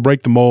you have to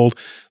break the mold.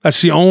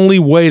 That's the only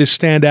way to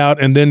stand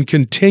out and then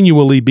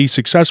continually be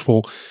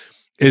successful,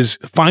 is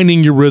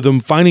finding your rhythm,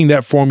 finding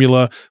that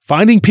formula,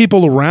 finding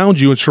people around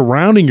you and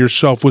surrounding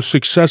yourself with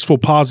successful,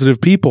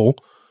 positive people,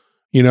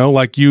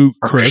 like you,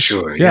 Chris. For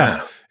sure,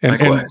 yeah.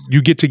 And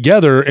you get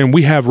together, and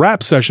we have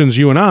rap sessions,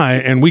 you and I,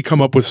 and we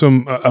come up with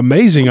some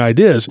amazing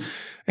ideas.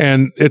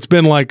 And it's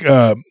been like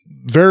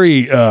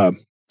very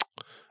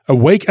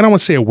awake. I don't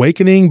want to say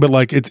awakening, but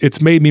like it's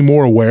made me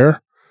more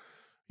aware.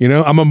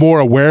 I'm a more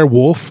aware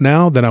wolf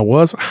now than I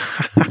was.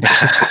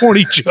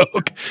 Corny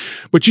joke,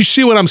 but you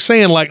see what I'm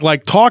saying?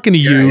 Like talking to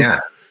you,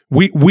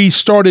 we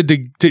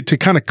started to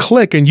kind of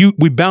click, and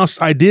we bounced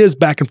ideas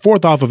back and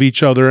forth off of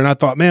each other. And I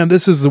thought, man,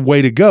 this is the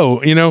way to go.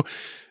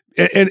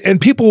 And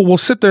people will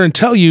sit there and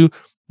tell you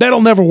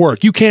that'll never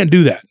work. You can't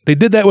do that. They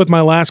did that with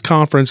my last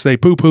conference. They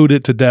poo-pooed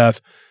it to death.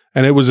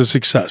 And it was a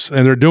success.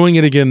 And they're doing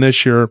it again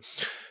this year.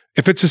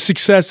 If it's a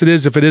success, it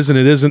is. If it isn't,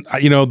 it isn't.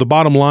 The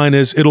bottom line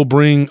is it'll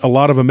bring a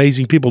lot of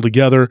amazing people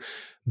together.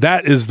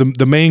 That is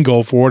the main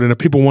goal for it. And if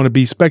people want to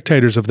be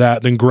spectators of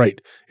that, then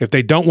great. If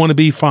they don't want to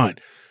be, fine.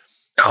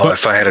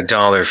 If I had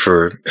 $1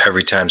 for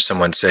every time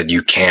someone said,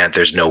 you can't,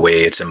 there's no way,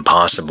 it's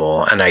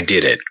impossible. And I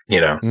did it,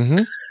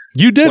 Mm-hmm.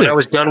 You did when it. I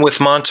was done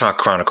with Montauk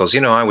Chronicles,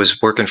 I was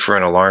working for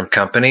an alarm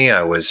company.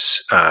 I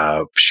was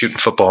shooting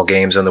football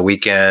games on the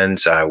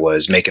weekends. I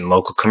was making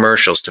local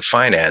commercials to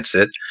finance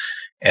it.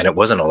 And it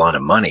wasn't a lot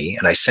of money.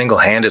 And I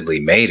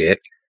single-handedly made it.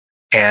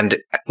 And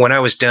when I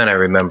was done, I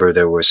remember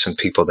there were some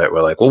people that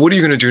were like, well, what are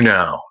you going to do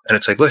now? And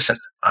it's like, listen,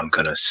 I'm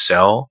going to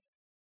sell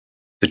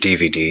the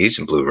DVDs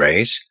and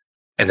Blu-rays,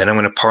 and then I'm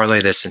going to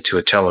parlay this into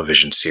a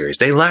television series.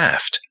 They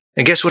laughed.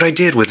 And guess what I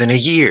did within a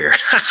year?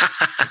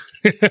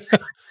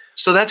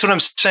 So that's what I'm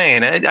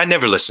saying. I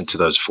never listened to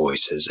those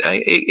voices.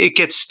 It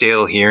gets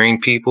stale hearing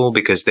people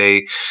because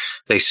they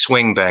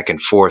swing back and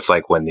forth.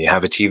 Like when you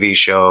have a TV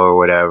show or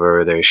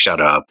whatever, they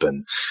shut up.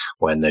 And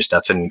when there's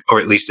nothing, or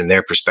at least in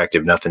their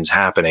perspective, nothing's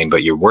happening,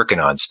 but you're working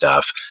on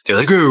stuff, they're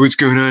like, oh, what's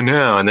going on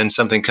now? And then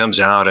something comes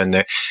out,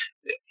 and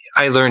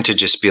I learned to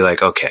just be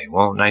like, okay,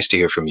 well, nice to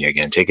hear from you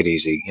again. Take it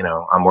easy.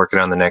 I'm working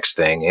on the next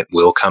thing. It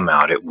will come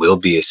out. It will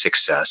be a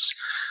success.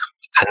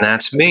 And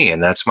that's me.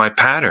 And that's my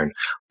pattern.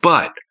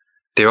 But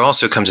there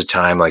also comes a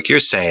time, like you're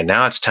saying,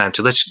 now it's time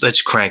to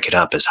let's crank it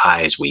up as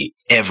high as we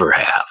ever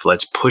have.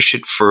 Let's push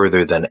it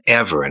further than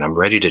ever. And I'm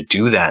ready to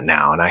do that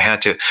now. And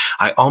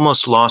I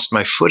almost lost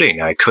my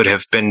footing. I could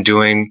have been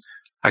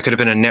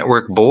a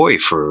network boy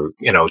for,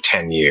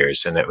 10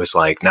 years. And it was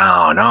like,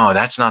 no,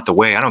 that's not the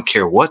way. I don't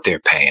care what they're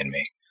paying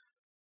me.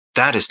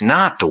 That is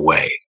not the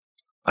way.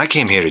 I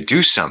came here to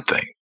do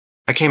something.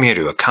 I came here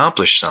to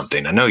accomplish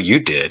something. I know you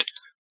did.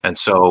 And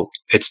so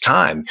it's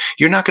time.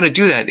 You're not going to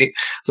do that.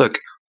 Look,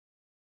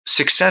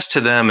 success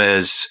to them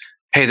is,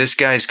 hey, this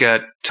guy's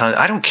got tons.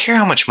 I don't care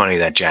how much money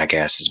that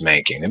jackass is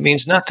making. It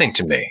means nothing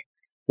to me.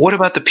 What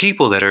about the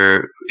people that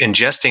are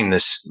ingesting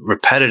this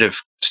repetitive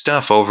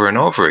stuff over and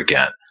over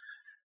again?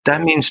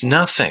 That means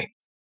nothing.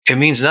 It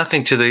means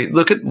nothing to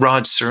look at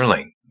Rod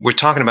Serling. We're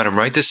talking about him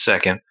right this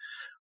second.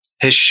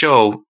 His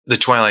show, The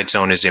Twilight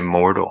Zone, is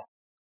immortal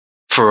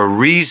for a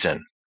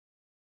reason.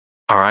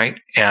 All right.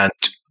 And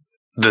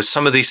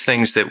some of these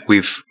things that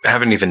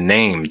haven't even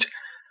named,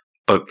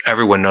 but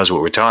everyone knows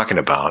what we're talking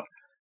about,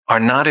 are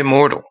not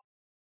immortal.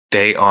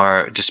 They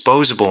are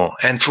disposable,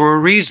 and for a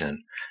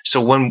reason.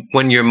 So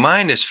when your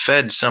mind is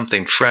fed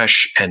something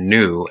fresh and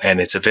new, and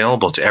it's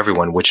available to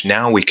everyone, which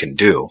now we can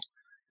do,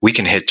 we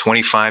can hit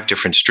 25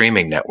 different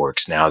streaming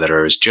networks now that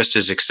are just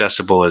as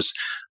accessible as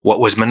what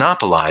was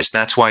monopolized.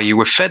 That's why you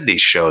were fed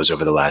these shows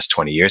over the last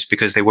 20 years,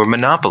 because they were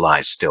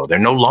monopolized still. They're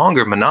no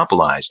longer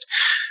monopolized.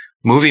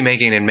 Movie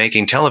making and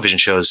making television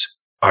shows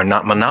are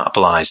not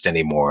monopolized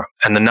anymore.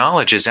 And the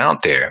knowledge is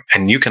out there,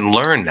 and you can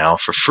learn now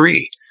for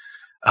free.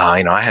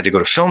 I had to go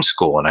to film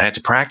school and I had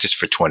to practice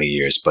for 20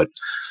 years, but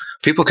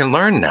people can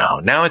learn now.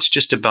 Now it's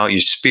just about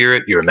your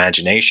spirit, your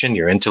imagination,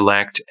 your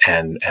intellect,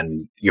 and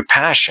your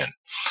passion,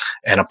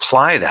 and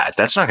apply that.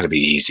 That's not going to be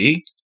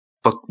easy,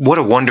 but what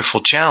a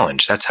wonderful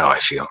challenge. That's how I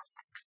feel.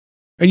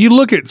 And you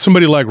look at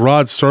somebody like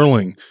Rod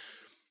Serling.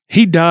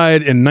 He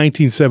died in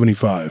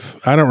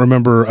 1975. I don't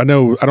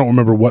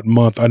remember what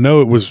month. I know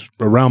it was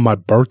around my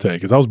birthday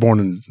because I was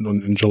born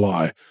in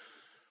July.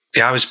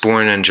 Yeah, I was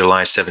born in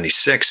July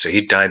 76, so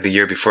he died the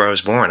year before I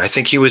was born. I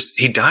think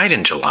he died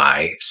in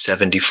July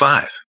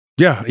 75.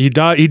 Yeah, he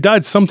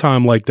died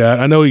sometime like that.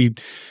 I know he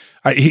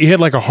had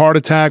like a heart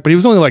attack, but he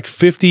was only like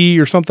 50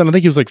 or something. I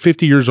think he was like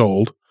 50 years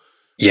old.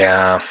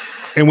 Yeah.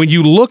 And when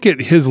you look at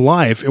his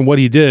life and what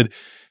he did,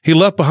 he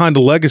left behind a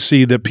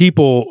legacy that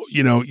people,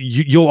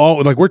 you'll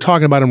all, like, we're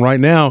talking about him right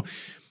now.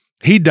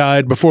 He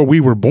died before we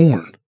were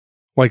born,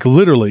 like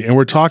literally. And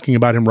we're talking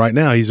about him right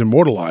now. He's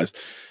immortalized.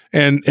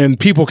 And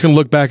people can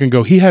look back and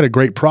go, he had a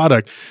great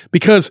product,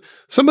 because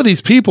some of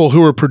these people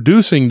who are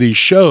producing these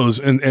shows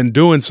and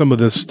doing some of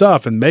this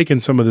stuff and making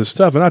some of this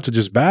stuff, and not to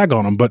just bag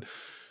on them, but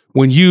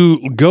when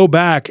you go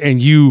back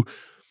and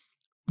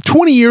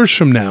 20 years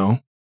from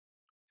now,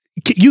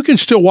 you can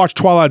still watch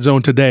Twilight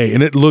Zone today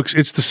and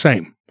it's the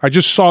same. I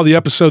just saw the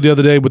episode the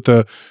other day with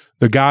the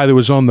guy that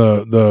was on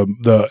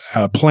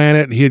the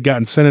planet. He had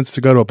gotten sentenced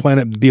to go to a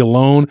planet to be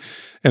alone,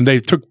 and they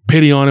took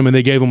pity on him and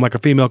they gave him like a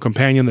female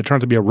companion that turned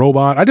out to be a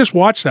robot. I just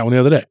watched that one the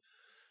other day.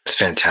 It's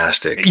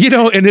fantastic.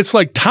 And it's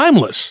like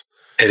timeless.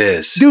 It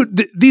is.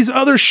 Dude, these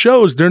other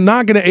shows, they're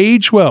not going to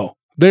age well.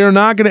 They are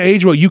not going to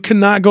age well. You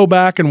cannot go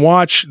back and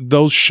watch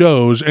those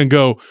shows and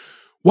go,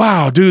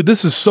 wow, dude,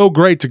 this is so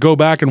great to go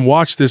back and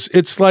watch this.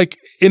 It's like,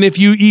 and if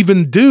you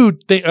even do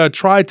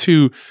try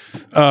to,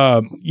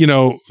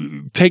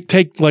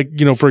 take like,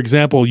 for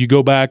example, you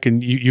go back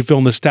and you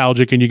feel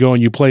nostalgic and you go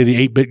and you play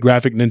the 8-bit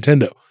graphic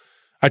Nintendo.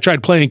 I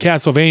tried playing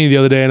Castlevania the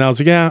other day and I was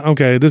like, yeah,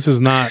 okay, this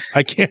is not,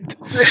 I can't.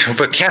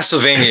 But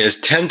Castlevania is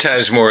 10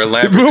 times more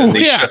elaborate than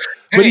these shows.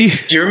 Hey,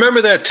 do you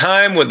remember that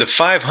time when the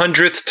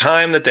 500th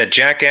time that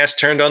jackass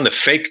turned on the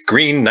fake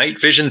green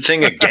night vision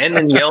thing again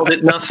and yelled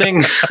at nothing?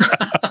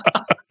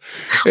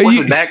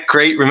 Wasn't that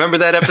great? Remember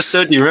that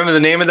episode? Do you remember the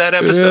name of that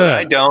episode? Yeah.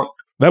 I don't.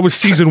 That was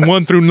season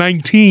 1 through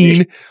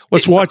 19.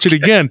 Let's watch it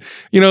again.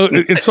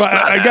 And so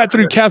I got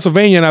through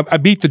Castlevania and I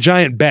beat the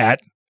giant bat.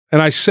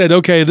 And I said,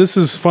 okay, this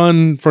is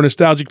fun for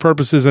nostalgic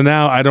purposes, and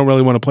now I don't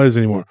really want to play this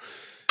anymore.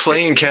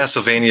 Playing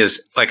Castlevania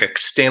is like a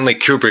Stanley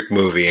Kubrick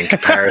movie in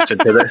comparison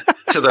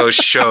to those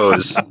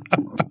shows.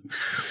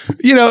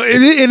 And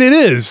it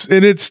is.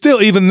 And it's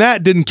still, even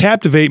that didn't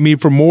captivate me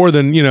for more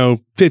than,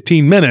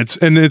 15 minutes.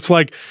 And it's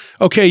like,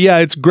 okay, yeah,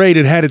 it's great.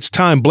 It had its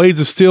time. Blades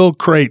of Steel,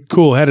 great,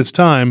 cool, had its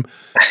time,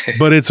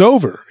 but it's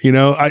over.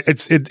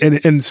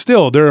 And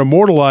still, they're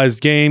immortalized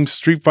games.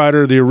 Street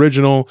Fighter, the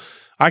original,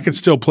 I could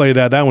still play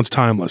that. That one's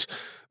timeless.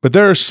 But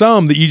there are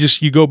some that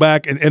you go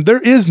back and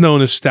there is no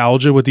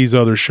nostalgia with these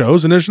other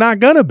shows, and there's not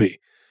going to be.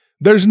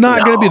 There's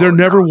not going to be. There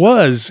never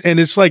was. And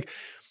it's like,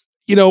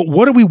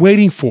 what are we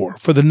waiting for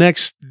the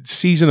next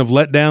season of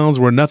letdowns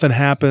where nothing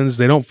happens?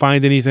 They don't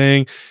find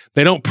anything.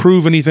 They don't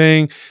prove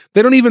anything.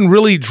 They don't even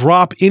really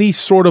drop any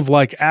sort of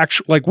like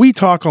actual, like we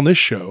talk on this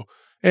show.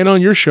 And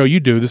on your show, you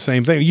do the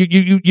same thing.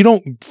 You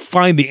don't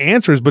find the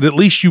answers, but at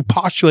least you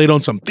postulate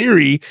on some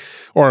theory,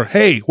 or,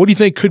 hey, what do you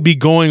think could be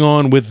going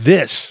on with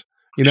this?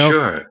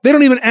 Sure. They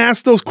don't even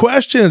ask those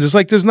questions. It's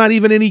like there's not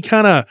even any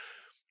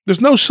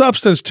there's no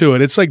substance to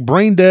it. It's like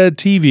brain dead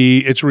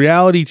TV. It's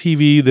reality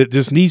TV that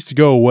just needs to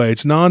go away.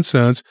 It's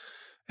nonsense.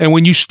 And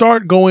when you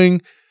start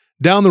going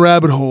down the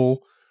rabbit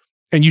hole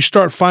and you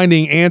start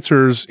finding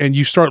answers and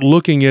you start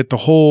looking at the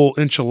whole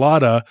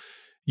enchilada,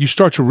 you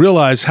start to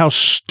realize how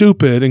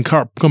stupid and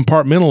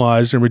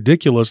compartmentalized and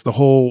ridiculous the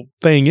whole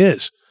thing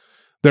is.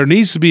 There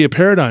needs to be a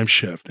paradigm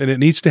shift, and it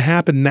needs to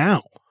happen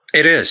now.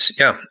 It is,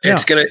 yeah.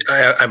 It's gonna.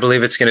 I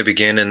believe it's gonna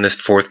begin in this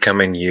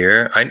forthcoming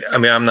year. I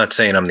mean, I'm not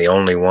saying I'm the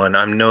only one.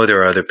 I know there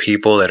are other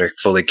people that are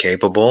fully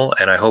capable,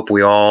 and I hope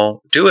we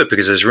all do it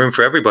because there's room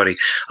for everybody.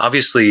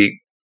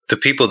 Obviously, the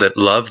people that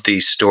love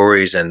these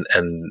stories and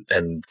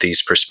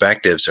these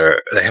perspectives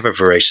they have a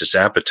voracious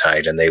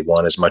appetite, and they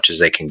want as much as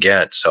they can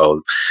get.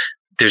 So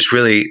there's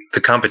really,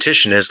 the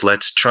competition is,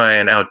 let's try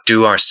and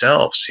outdo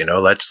ourselves.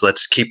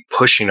 Let's keep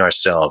pushing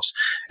ourselves,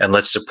 and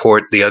let's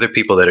support the other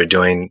people that are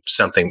doing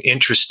something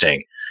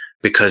interesting,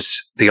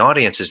 because the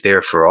audience is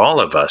there for all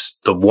of us.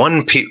 The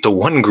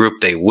one group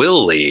they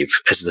will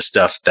leave is the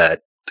stuff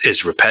that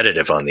is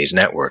repetitive on these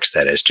networks,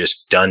 that is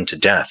just done to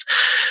death.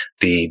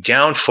 The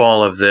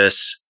downfall of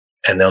this,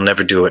 and they'll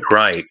never do it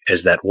right,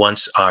 is that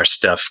once our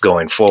stuff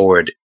going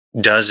forward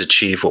does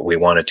achieve what we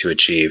want it to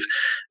achieve,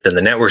 then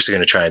the networks are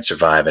going to try and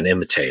survive and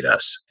imitate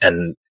us.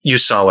 And you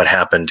saw what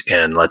happened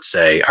in, let's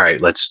say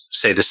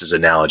this is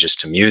analogous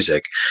to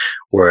music,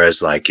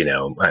 whereas I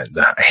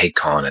hate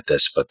calling it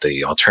this, but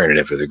the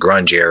alternative or the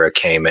grunge era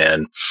came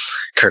in,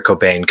 Kurt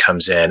Cobain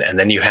comes in, and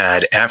then you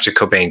had, after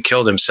Cobain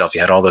killed himself,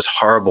 you had all those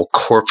horrible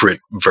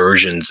corporate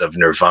versions of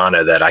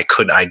Nirvana that I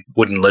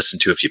wouldn't listen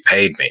to if you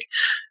paid me.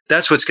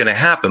 That's what's going to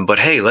happen. But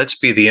hey, let's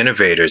be the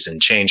innovators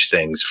and change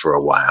things for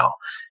a while.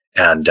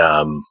 And,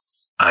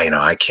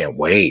 I can't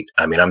wait.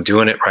 I mean, I'm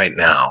doing it right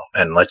now,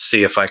 and let's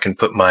see if I can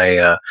put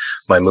my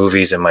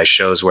movies and my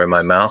shows where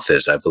my mouth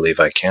is. I believe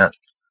I can.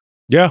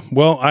 Yeah.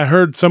 Well, I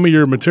heard some of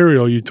your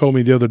material you told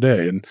me the other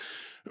day, and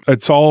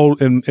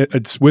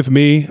it's with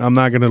me. I'm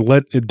not going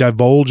to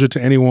divulge it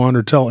to anyone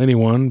or tell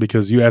anyone,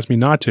 because you asked me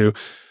not to.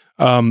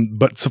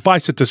 But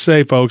suffice it to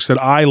say, folks,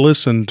 that I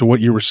listened to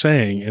what you were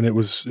saying, and it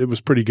was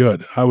pretty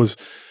good. I was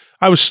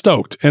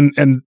stoked,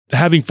 and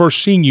having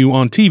first seen you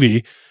on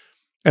TV.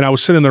 And I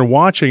was sitting there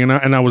watching,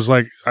 and I was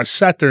like, I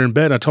sat there in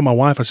bed, and I told my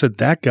wife, I said,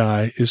 that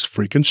guy is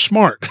freaking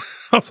smart.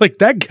 I was like,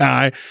 that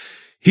guy,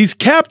 he's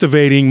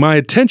captivating my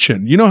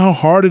attention. You know how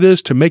hard it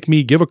is to make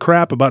me give a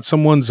crap about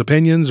someone's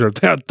opinions or on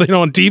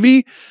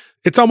TV?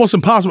 It's almost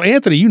impossible.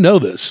 Anthony, you know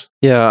this.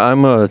 Yeah,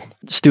 I'm a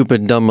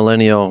stupid, dumb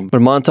millennial.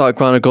 But Montauk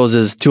Chronicles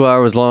is 2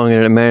 hours long,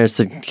 and it managed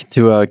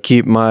to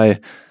keep my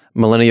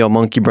millennial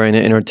monkey brain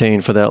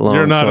entertained for that long.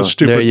 You're not a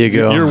stupid. There you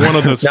go. You're one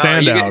of the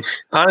standouts.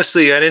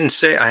 Honestly, I didn't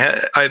say.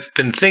 I've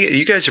been thinking.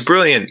 You guys are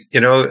brilliant.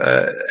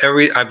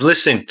 I've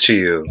listened to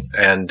you,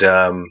 and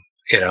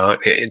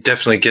it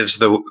definitely gives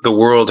the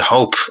world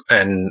hope.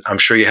 And I'm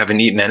sure you haven't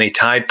eaten any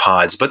Tide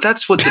Pods, but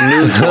that's what the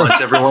news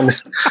wants everyone.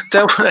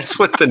 That's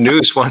what the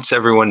news wants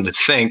everyone to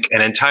think.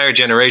 An entire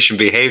generation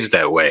behaves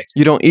that way.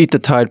 You don't eat the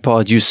Tide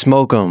Pods; you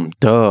smoke them.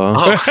 Duh.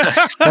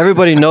 Oh.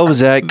 Everybody knows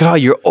that. God,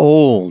 you're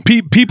old.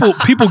 People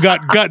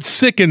got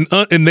sick and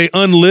they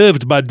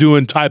unlived by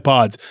doing Tide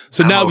Pods.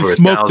 So now we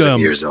smoke them.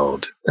 Years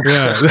old.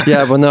 Yeah.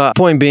 Yeah, but the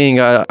point being,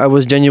 I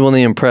was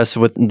genuinely impressed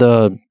with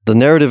the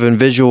narrative and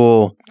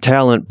visual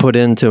talent put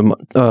into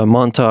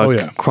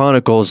Montauk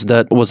Chronicles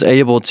that was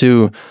able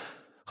to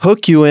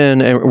hook you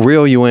in and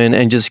reel you in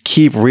and just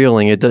keep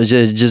reeling. It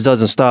just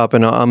doesn't stop.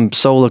 And I'm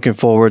so looking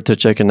forward to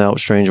checking out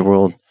Strange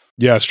World.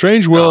 Yeah,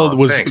 Strange World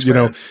was, thanks,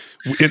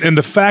 and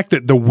the fact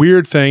that the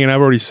weird thing, and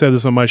I've already said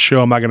this on my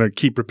show, I'm not going to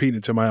keep repeating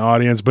it to my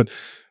audience, but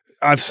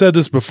I've said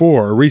this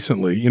before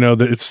recently,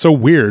 that it's so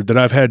weird that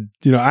I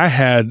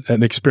had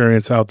an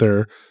experience out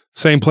there,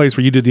 same place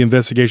where you did the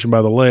investigation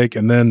by the lake.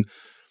 And then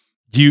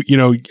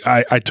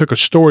I took a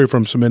story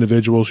from some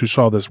individuals who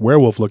saw this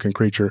werewolf looking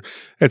creature.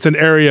 It's an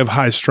area of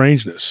high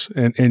strangeness.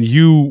 And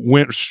you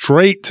went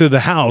straight to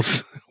the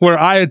house where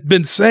I had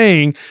been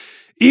saying,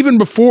 even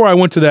before I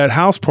went to that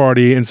house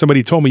party and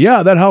somebody told me,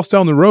 yeah, that house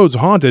down the road's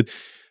haunted,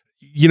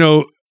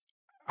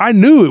 I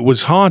knew it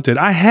was haunted.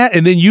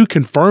 And then you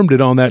confirmed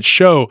it on that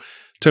show.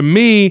 To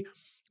me,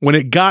 when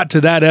it got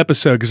to that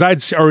episode, because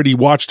I'd already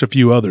watched a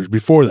few others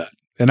before that,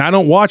 and I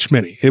don't watch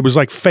many. It was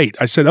like fate.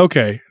 I said,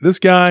 okay, this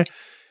guy,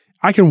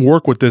 I can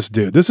work with this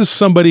dude. This is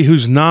somebody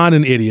who's not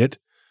an idiot,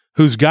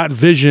 who's got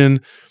vision.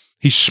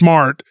 He's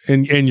smart,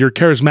 and you're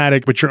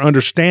charismatic, but you're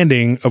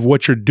understanding of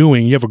what you're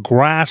doing. You have a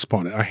grasp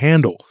on it, a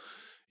handle.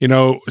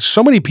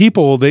 So many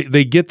people,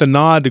 they get the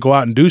nod to go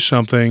out and do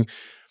something,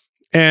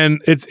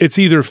 and it's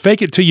either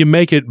fake it till you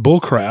make it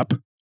bullcrap.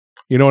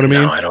 You know what I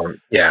mean? No, I don't.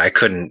 Yeah, I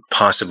couldn't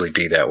possibly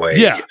be that way.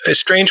 Yeah.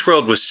 Strange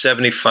World was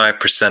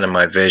 75% of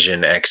my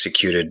vision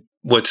executed.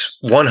 What's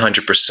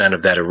 100%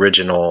 of that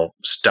original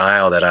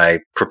style that I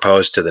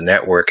proposed to the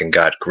network and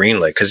got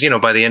greenlit. Because,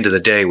 by the end of the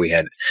day, we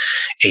had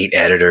 8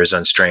 editors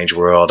on Strange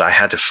World. I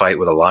had to fight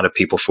with a lot of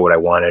people for what I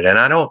wanted.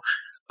 And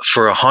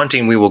for A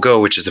Haunting We Will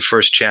Go, which is the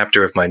first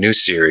chapter of my new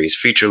series,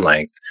 feature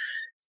length,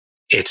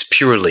 it's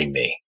purely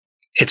me.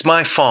 It's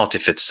my fault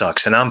if it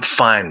sucks, and I'm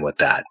fine with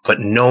that, but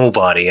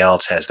nobody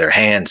else has their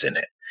hands in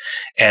it.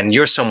 And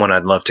you're someone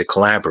I'd love to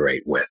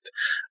collaborate with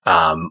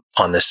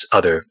on this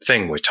other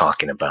thing we're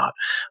talking about.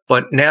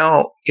 But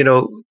now,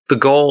 the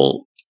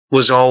goal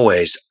was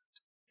always,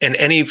 and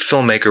any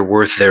filmmaker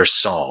worth their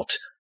salt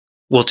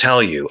will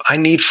tell you, I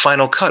need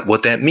final cut.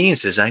 What that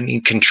means is I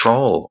need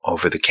control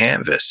over the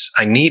canvas.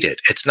 I need it.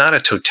 It's not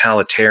a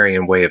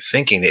totalitarian way of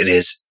thinking. It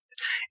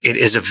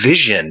is a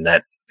vision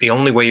that the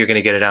only way you're going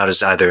to get it out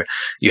is either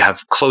you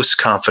have close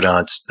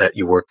confidants that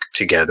you work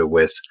together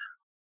with.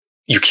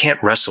 You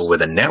can't wrestle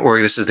with a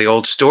network. This is the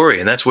old story.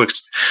 And that's what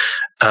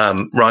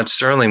Rod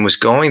Serling was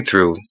going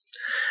through,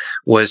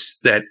 was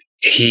that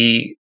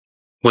he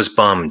was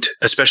bummed,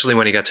 especially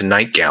when he got to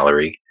Night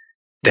Gallery,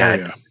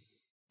 that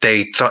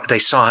they thought they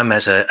saw him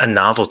as a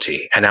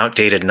novelty, an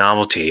outdated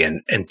novelty,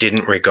 and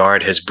didn't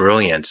regard his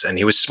brilliance. And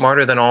he was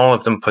smarter than all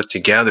of them put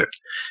together.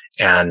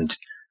 And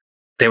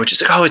they were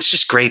just like, oh, it's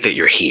just great that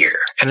you're here.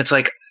 And it's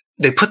like,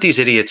 they put these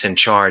idiots in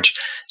charge,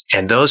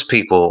 and those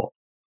people,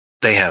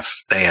 they have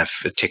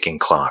a ticking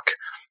clock.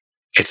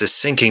 It's a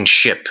sinking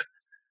ship.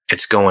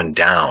 It's going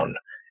down.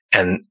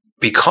 And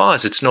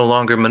because it's no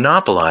longer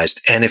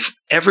monopolized. And if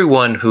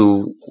everyone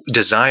who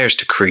desires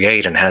to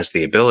create and has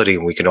the ability,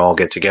 and we can all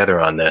get together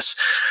on this,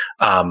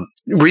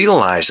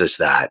 realizes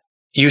that,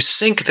 you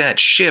sink that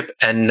ship.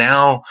 And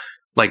now,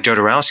 like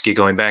Jodorowsky,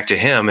 going back to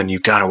him, and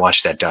you've got to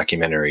watch that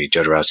documentary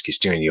Jodorowsky's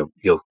doing,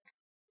 you'll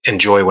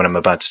enjoy what I'm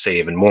about to say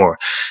even more,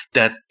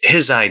 that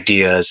his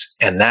ideas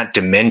and that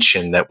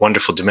dimension, that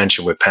wonderful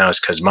dimension where Panos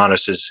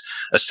Cosmatos is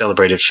a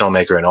celebrated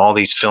filmmaker and all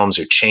these films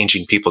are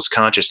changing people's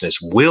consciousness,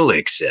 will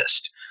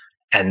exist.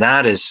 And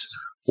that is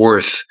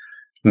worth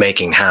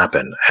making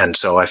happen. And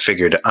so I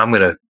figured I'm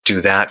going to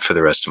do that for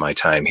the rest of my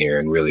time here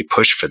and really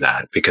push for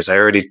that, because I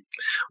already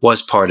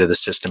was part of the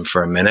system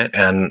for a minute.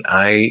 And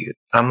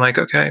I'm like,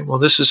 okay, well,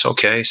 this is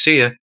okay. See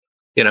ya.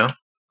 You know,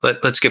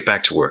 let's get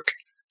back to work.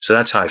 So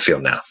that's how I feel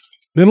now.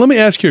 Then let me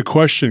ask you a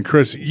question,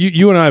 Chris.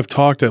 You and I have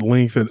talked at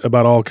length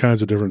about all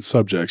kinds of different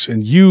subjects,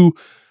 and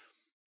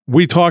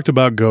we talked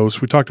about ghosts.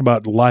 We talked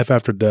about life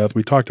after death.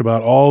 We talked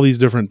about all these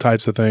different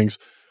types of things.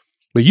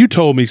 But you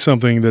told me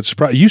something that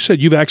surprised. You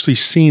said you've actually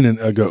seen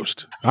a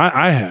ghost.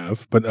 I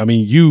have, but I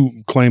mean,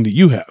 you claim that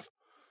you have.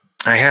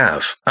 I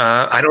have.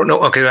 I don't know.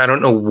 Okay, I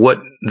don't know what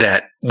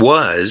that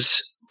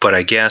was, but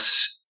I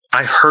guess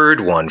I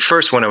heard one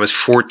first when I was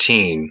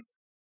 14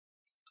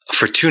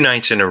 for 2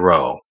 nights in a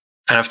row.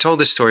 And I've told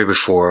this story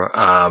before.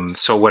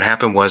 So what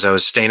happened was I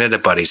was staying at a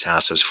buddy's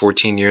house. I was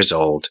 14 years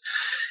old.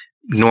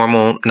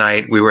 Normal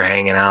night. We were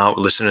hanging out,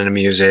 listening to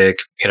music,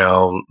 you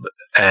know,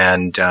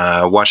 and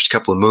watched a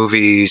couple of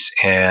movies,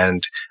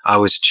 and I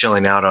was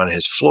chilling out on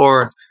his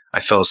floor. I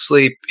fell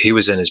asleep. He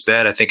was in his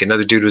bed. I think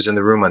another dude was in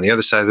the room on the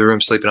other side of the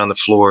room, sleeping on the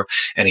floor.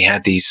 And he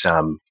had these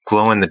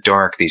glow in the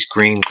dark, these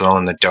green glow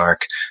in the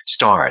dark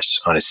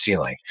stars on his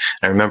ceiling.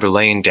 And I remember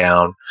laying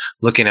down,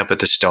 looking up at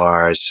the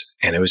stars,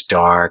 and it was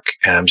dark,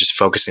 and I'm just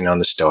focusing on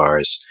the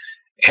stars,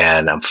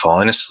 and I'm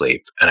falling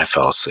asleep, and I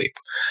fell asleep.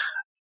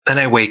 Then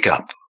I wake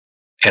up,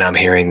 and I'm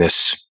hearing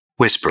this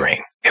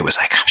whispering. It was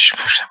like,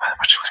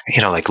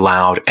 you know, like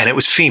loud, and it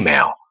was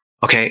female.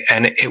 Okay.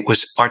 And it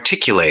was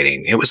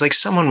articulating. It was like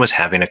someone was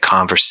having a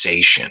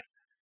conversation,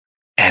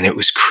 and it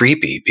was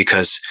creepy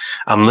because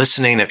I'm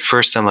listening. At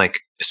first, I'm like,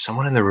 is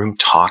someone in the room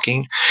talking?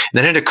 And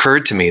then it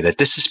occurred to me that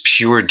this is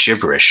pure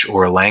gibberish,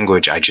 or a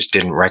language I just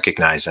didn't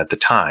recognize at the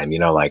time. You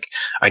know, like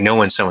I know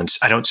when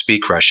I don't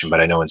speak Russian,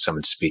 but I know when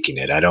someone's speaking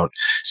it. I don't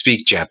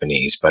speak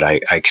Japanese, but I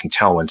can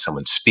tell when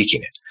someone's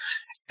speaking it.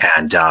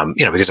 And,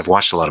 you know, because I've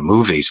watched a lot of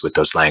movies with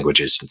those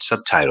languages and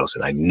subtitles,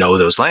 and I know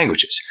those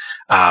languages.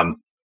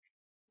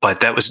 But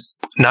that was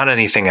not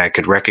anything I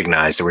could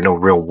recognize. There were no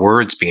real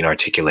words being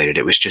articulated.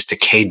 It was just a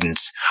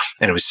cadence,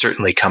 and it was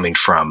certainly coming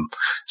from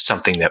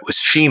something that was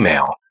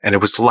female, and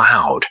it was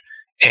loud.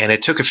 And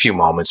it took a few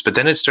moments, but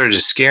then it started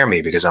to scare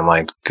me because I'm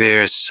like,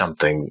 there's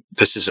something,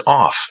 this is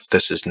off.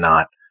 This is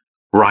not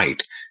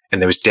right.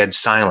 And there was dead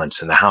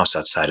silence in the house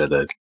outside of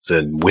the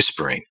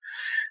whispering.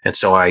 And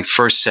so I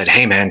first said,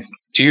 hey, man,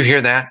 do you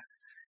hear that?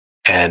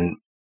 And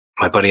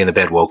my buddy in the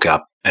bed woke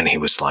up, and he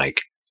was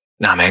like,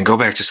 nah, man, go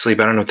back to sleep.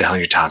 I don't know what the hell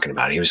you're talking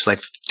about. He was like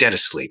dead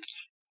asleep.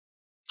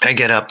 I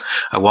get up,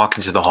 I walk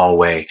into the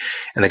hallway,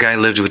 and the guy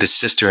lived with his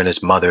sister and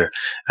his mother.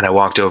 And I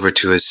walked over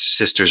to his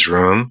sister's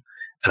room,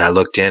 and I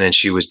looked in, and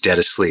she was dead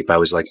asleep. I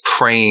was like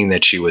praying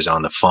that she was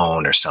on the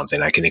phone or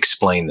something. I can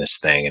explain this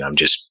thing, and I'm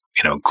just,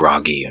 you know,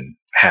 groggy and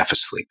half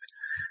asleep.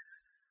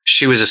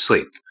 She was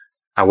asleep.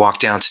 I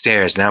walked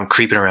downstairs. Now I'm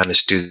creeping around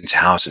this dude's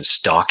house and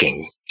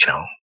stalking, you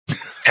know,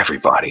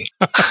 everybody.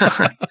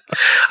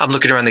 I'm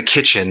looking around the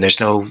kitchen.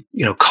 There's no,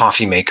 you know,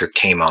 coffee maker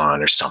came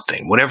on or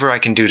something. Whatever I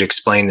can do to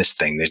explain this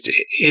thing.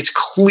 It's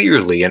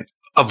clearly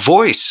a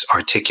voice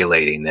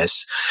articulating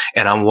this.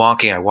 And I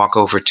walk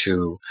over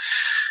to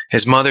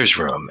his mother's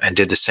room and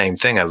did the same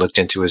thing. I looked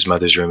into his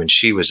mother's room, and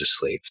she was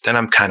asleep. Then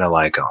I'm kind of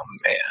like, oh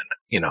man,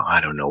 you know, I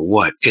don't know.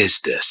 What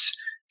is this?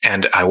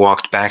 And I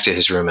walked back to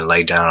his room and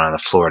laid down on the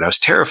floor, and I was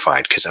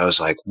terrified because I was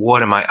like,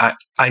 what am I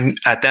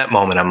at that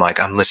moment, I'm like,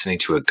 I'm listening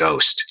to a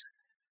ghost.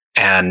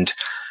 And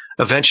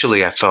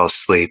eventually I fell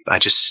asleep. I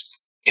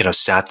just, you know,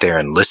 sat there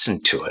and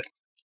listened to it,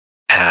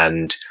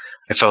 and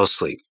I fell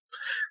asleep.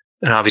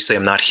 And obviously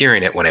I'm not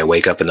hearing it when I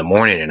wake up in the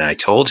morning. And I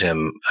told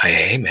him,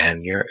 hey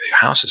man, your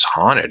house is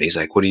haunted. He's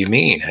like, what do you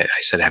mean? I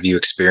said, have you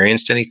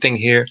experienced anything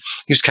here?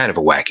 He was kind of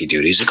a wacky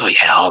dude. He's like, oh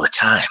yeah, all the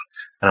time.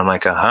 And I'm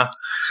like, uh-huh.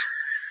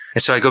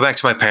 And so I go back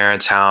to my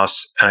parents'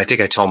 house, and I think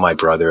I told my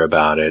brother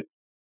about it.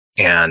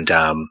 And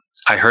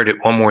I heard it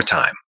one more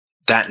time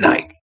that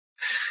night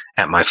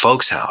at my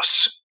folks'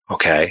 house.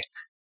 Okay.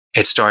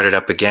 It started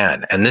up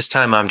again. And this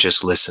time I'm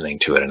just listening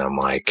to it, and I'm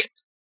like,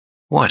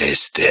 what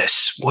is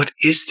this? What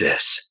is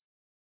this?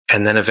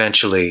 And then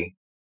eventually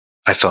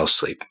I fell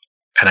asleep,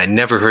 and I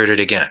never heard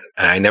it again.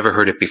 And I never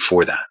heard it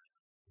before that.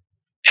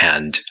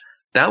 And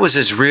that was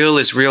as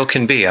real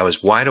can be. I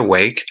was wide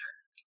awake.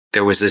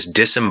 There was this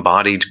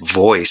disembodied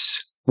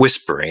voice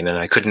whispering, and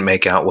I couldn't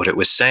make out what it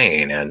was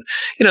saying. And,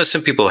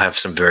 some people have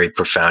some very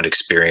profound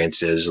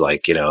experiences,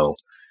 like,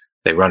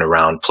 they run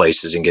around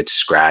places and get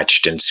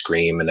scratched and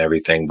scream and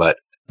everything. But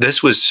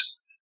this was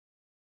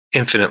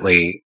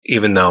infinitely,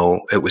 even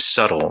though it was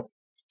subtle,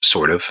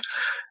 sort of,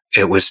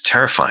 it was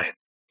terrifying,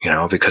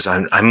 because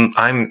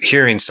I'm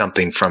hearing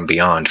something from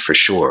beyond for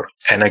sure.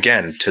 And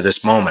again, to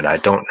this moment, I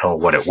don't know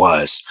what it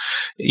was.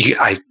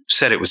 I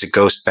said it was a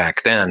ghost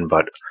back then,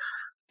 but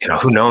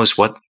who knows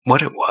what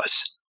it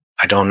was?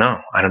 I don't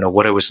know. I don't know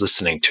what I was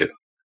listening to.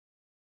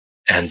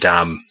 And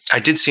I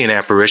did see an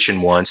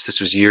apparition once. This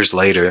was years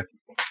later.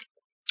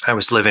 I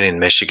was living in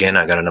Michigan.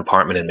 I got an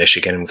apartment in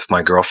Michigan with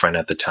my girlfriend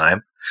at the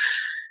time.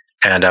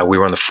 And we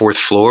were on the 4th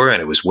floor,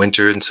 and it was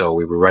winter. And so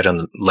we were right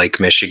on Lake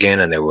Michigan,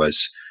 and there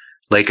was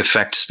lake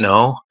effect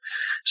snow.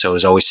 So it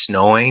was always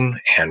snowing,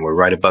 and we're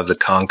right above the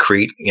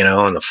concrete,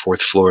 on the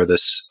 4th floor of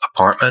this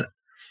apartment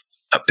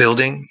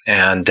building.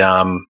 And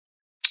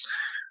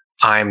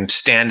I'm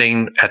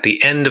standing at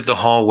the end of the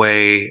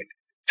hallway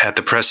at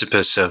the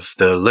precipice of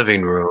the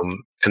living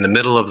room. In the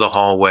middle of the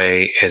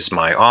hallway is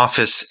my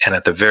office, and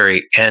at the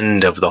very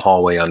end of the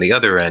hallway on the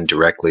other end,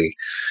 directly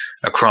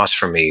across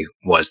from me,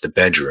 was the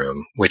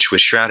bedroom, which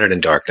was shrouded in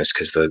darkness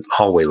because the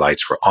hallway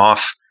lights were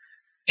off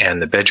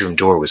and the bedroom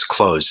door was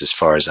closed as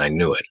far as I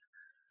knew it.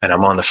 And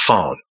I'm on the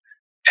phone,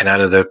 and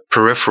out of the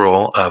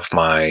peripheral of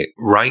my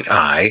right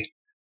eye,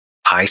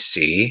 I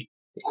see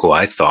who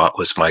I thought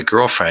was my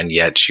girlfriend,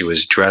 yet she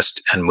was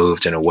dressed and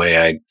moved in a way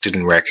I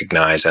didn't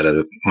recognize out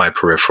of my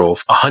peripheral.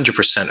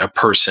 100% a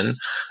person,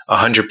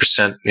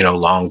 100%,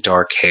 long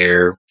dark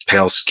hair,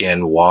 pale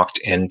skin, walked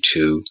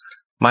into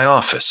my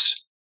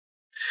office.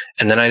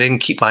 And then I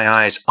didn't keep my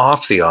eyes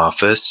off the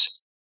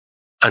office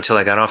until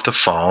I got off the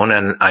phone,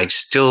 and I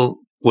still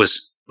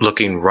was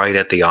looking right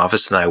at the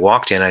office. And I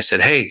walked in, I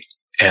said, "Hey,"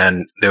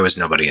 and there was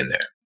nobody in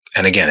there.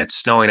 And again, it's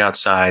snowing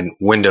outside,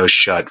 windows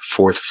shut,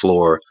 4th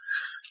floor.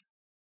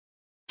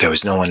 There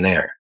was no one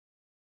there.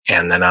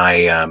 And then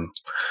I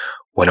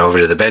went over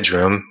to the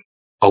bedroom,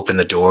 opened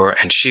the door,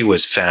 and she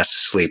was fast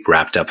asleep,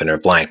 wrapped up in her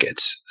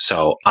blankets.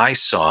 So I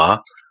saw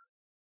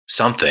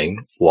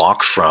something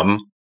walk from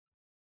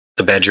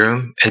the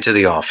bedroom into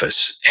the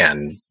office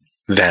and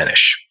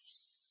vanish.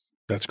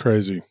 That's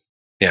crazy.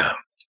 Yeah.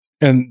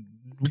 And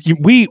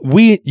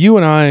you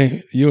and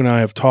I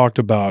have talked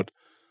about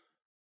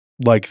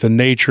like the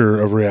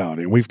nature of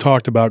reality. And we've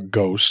talked about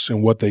ghosts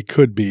and what they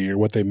could be or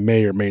what they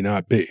may or may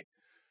not be.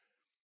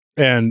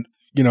 And,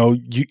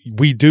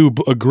 we do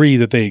agree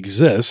that they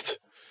exist,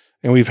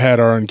 and we've had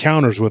our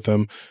encounters with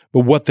them,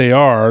 but what they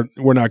are,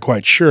 we're not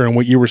quite sure. And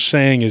what you were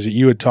saying is that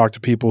you had talked to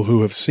people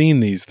who have seen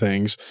these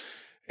things,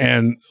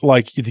 and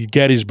like the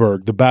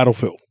Gettysburg, the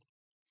battlefield,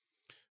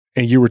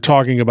 and you were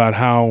talking about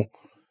how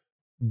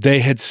they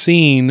had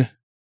seen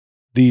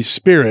these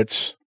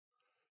spirits,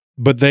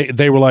 but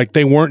they were like,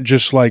 they weren't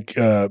just like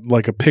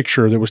a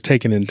picture that was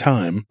taken in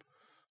time.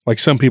 Like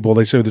some people,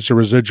 they say it's a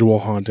residual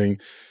haunting.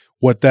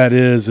 What that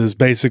is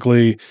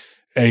basically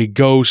a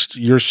ghost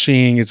you're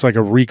seeing. It's like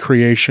a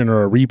recreation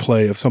or a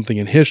replay of something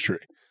in history.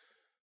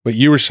 But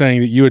you were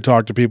saying that you had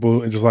talked to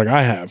people, just like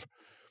I have,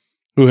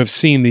 who have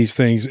seen these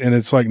things, and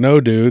it's like, no,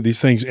 dude, these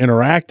things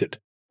interacted.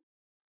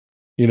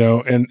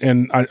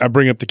 And I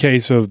bring up the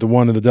case of the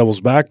one in the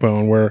Devil's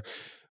Backbone where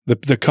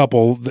the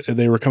couple,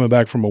 they were coming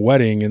back from a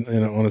wedding and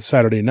on a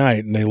Saturday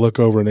night, and they look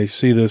over and they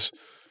see this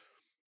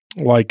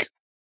like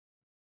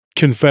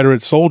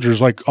Confederate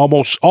soldiers like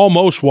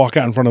almost walk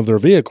out in front of their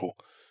vehicle,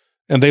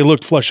 and they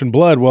looked flesh and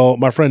blood. Well,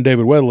 my friend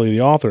David Wedley, the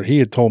author, he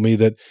had told me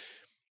that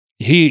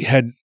he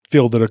had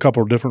fielded a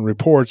couple of different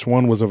reports.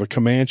 One was of a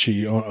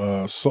Comanche,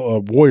 a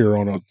warrior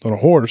on a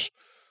horse,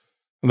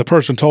 and the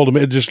person told him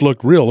it just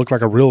looked real, looked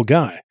like a real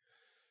guy.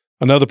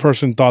 Another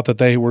person thought that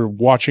they were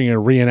watching a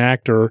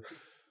reenactor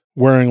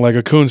wearing like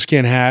a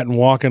coonskin hat and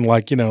walking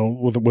like,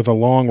 with a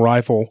long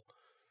rifle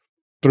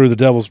through the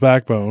Devil's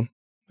Backbone.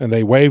 And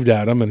they waved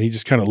at him, and he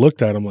just kind of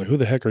looked at him like, "Who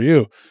the heck are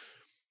you?"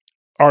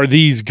 Are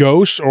these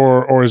ghosts,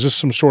 or is this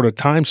some sort of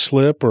time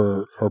slip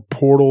or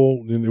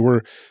portal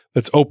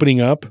that's opening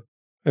up?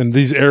 And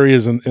these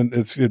areas,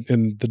 it's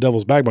in the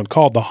Devil's Backbone,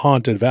 called the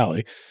Haunted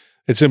Valley.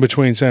 It's in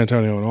between San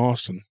Antonio and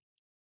Austin,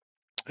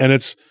 and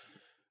it's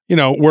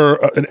we're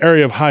an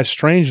area of high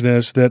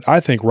strangeness that I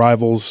think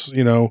rivals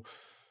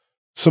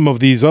some of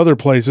these other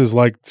places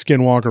like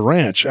Skinwalker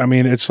Ranch. I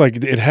mean, it's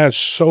like it has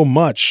so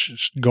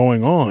much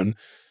going on.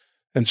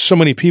 And so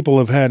many people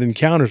have had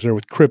encounters there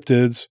with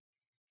cryptids,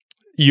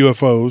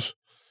 UFOs,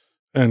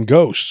 and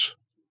ghosts.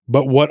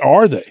 But what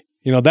are they?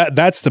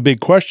 That's the big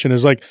question,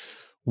 is like,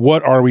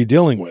 what are we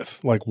dealing with?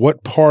 Like,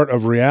 what part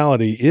of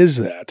reality is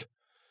that?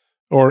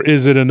 Or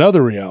is it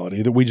another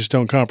reality that we just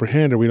don't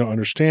comprehend or we don't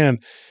understand?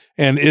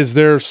 And is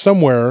there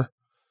somewhere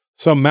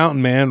some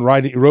mountain man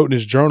wrote in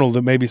his journal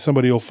that maybe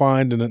somebody will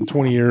find in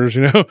 20 years,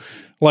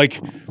 like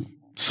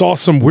saw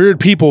some weird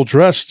people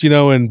dressed,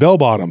 in bell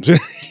bottoms.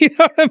 You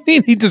know what I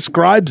mean? He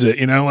describes it,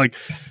 like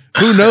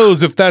who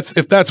knows if that's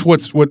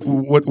what's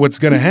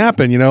going to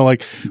happen,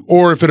 like,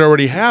 or if it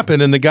already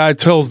happened and the guy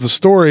tells the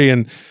story.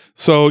 And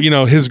so,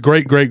 his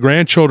great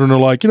grandchildren are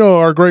like,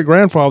 our great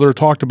grandfather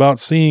talked about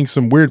seeing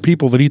some weird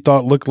people that he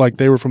thought looked like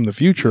they were from the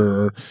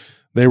future, or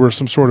they were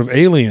some sort of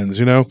aliens,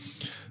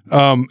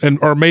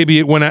 or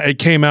maybe when it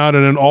came out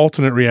in an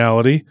alternate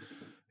reality,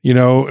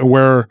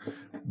 where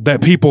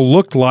that people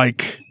looked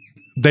like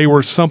they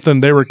were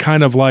something, they were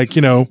kind of like,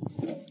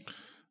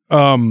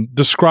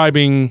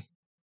 describing,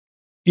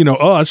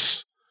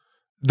 us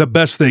the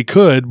best they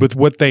could with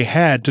what they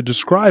had to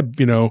describe,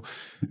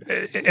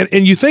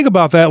 and you think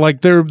about that,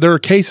 like there are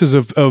cases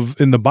of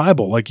in the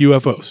Bible, like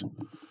UFOs,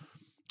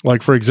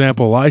 like for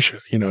example, Elisha,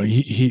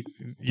 he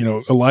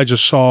Elijah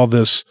saw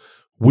this,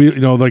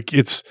 like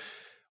it's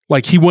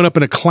like he went up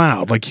in a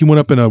cloud, like he went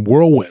up in a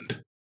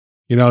whirlwind,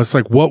 it's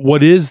like,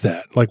 what is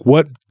that? Like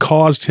what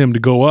caused him to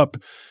go up,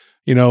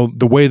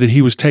 the way that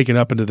he was taken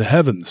up into the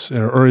heavens,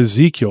 or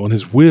Ezekiel and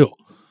his wheel.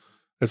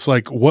 It's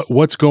like,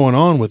 what's going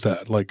on with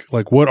that?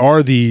 Like what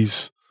are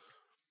these,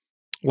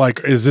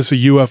 like, is this a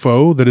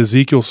UFO that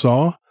Ezekiel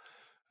saw?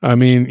 I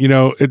mean,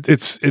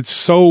 it's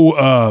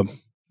so,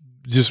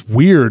 just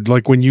weird.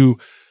 Like when you,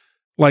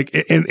 like,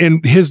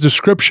 and his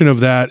description of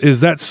that, is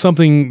that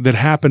something that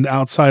happened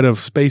outside of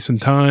space and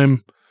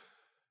time,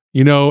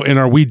 and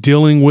are we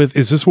dealing with,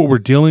 is this what we're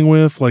dealing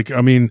with? Like,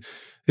 I mean,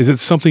 is it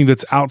something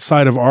that's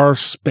outside of our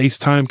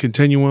space-time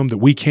continuum that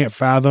we can't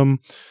fathom?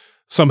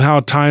 Somehow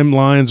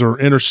timelines are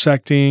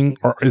intersecting,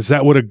 or is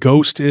that what a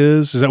ghost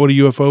is? Is that what a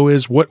UFO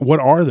is? What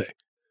are they?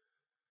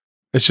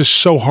 It's just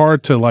so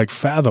hard to like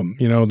fathom,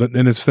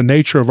 and it's the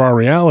nature of our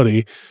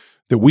reality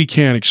that we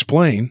can't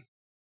explain.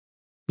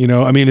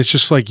 I mean, it's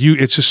just like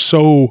it's just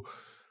so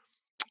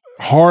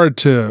hard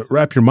to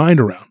wrap your mind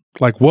around.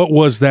 Like, what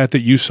was that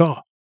you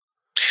saw?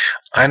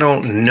 I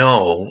don't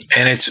know.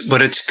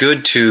 But it's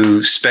good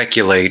to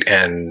speculate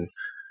and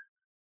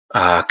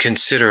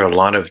consider a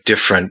lot of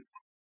different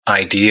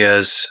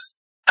ideas.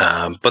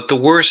 But the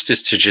worst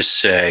is to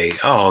just say,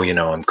 oh,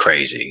 I'm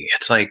crazy.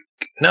 It's like,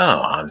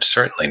 no, I'm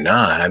certainly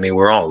not. I mean,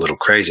 we're all a little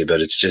crazy,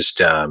 but it's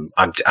just,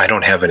 I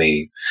don't have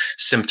any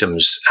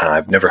symptoms.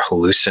 I've never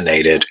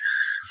hallucinated,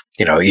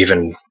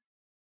 even,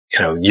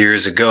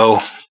 years ago,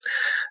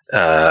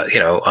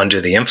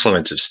 under the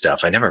influence of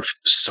stuff. I never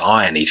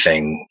saw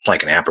anything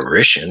like an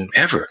apparition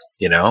ever,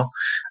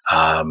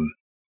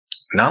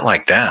 not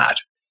like that.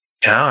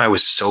 I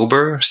was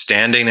sober,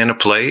 standing in a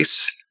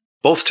place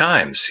both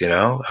times.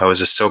 I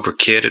was a sober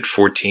kid at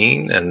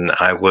 14, and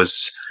I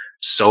was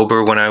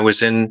sober when I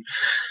was in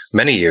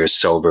many years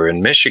sober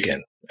in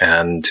Michigan.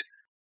 And,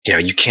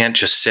 you can't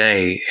just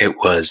say it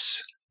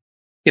was,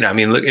 I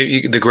mean, look,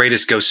 the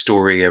greatest ghost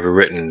story ever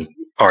written,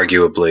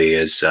 arguably,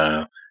 is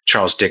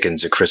Charles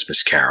Dickens' A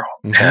Christmas Carol.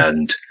 Mm-hmm.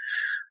 And,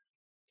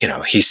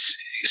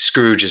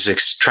 Scrooge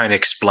is trying to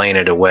explain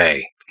it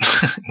away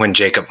when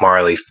Jacob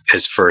Marley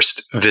is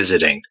first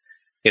visiting.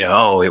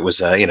 It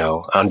was a,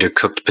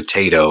 undercooked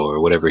potato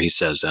or whatever he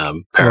says,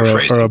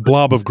 paraphrasing. Or a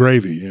blob of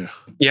gravy,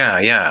 yeah.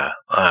 Yeah.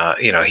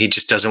 He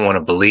just doesn't want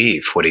to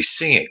believe what he's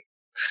seeing.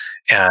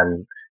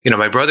 And,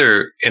 my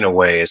brother, in a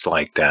way, is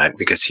like that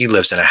because he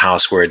lives in a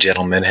house where a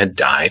gentleman had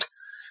died.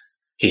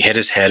 He hit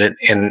his head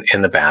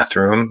in the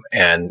bathroom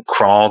and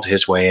crawled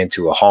his way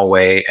into a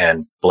hallway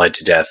and bled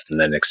to death and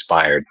then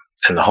expired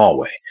in the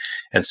hallway.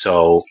 And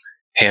so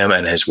him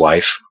and his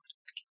wife,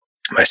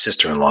 my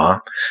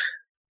sister-in-law,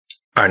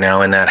 are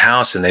now in that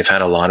house, and they've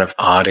had a lot of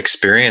odd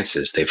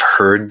experiences. They've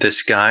heard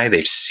this guy.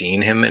 They've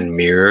seen him in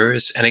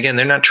mirrors. And again,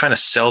 they're not trying to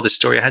sell the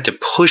story. I had to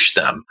push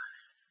them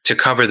to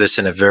cover this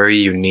in a very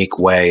unique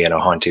way in A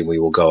Haunting We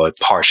Will Go It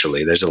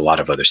partially. There's a lot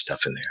of other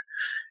stuff in there.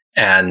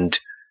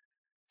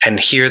 And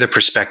hear the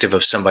perspective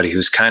of somebody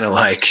who's kind of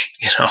like,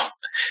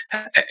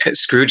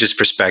 Scrooge's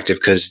perspective,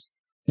 because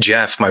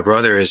Jeff, my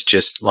brother, is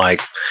just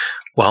like,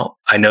 well,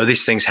 I know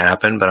these things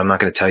happen, but I'm not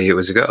going to tell you it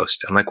was a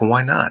ghost. I'm like, well,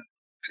 why not?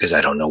 Because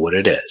I don't know what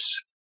it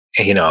is.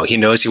 And, he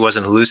knows he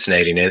wasn't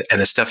hallucinating it.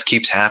 And the stuff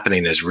keeps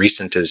happening as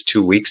recent as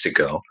 2 weeks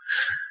ago.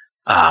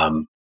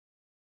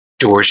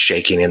 Doors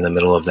shaking in the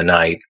middle of the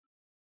night.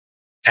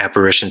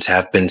 Apparitions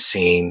have been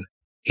seen.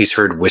 He's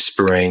heard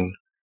whispering.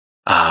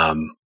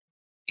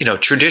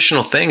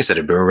 Traditional things that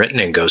have been written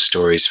in ghost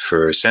stories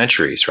for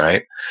centuries,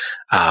 right?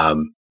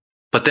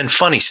 But then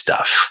funny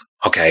stuff.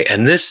 Okay.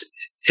 And it's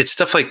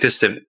stuff like this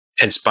that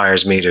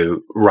inspires me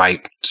to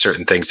write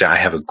certain things that I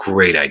have a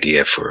great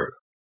idea for.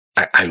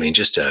 I mean,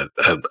 just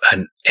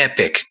an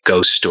epic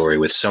ghost story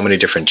with so many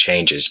different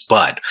changes.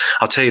 But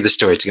I'll tell you the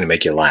story. It's going to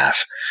make you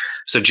laugh.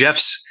 So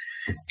Jeff's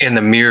in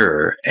the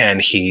mirror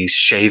and he's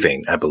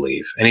shaving, I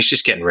believe, and he's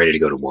just getting ready to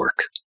go to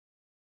work.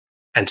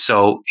 And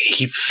so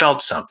he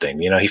felt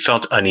something, he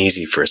felt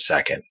uneasy for a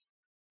second.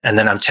 And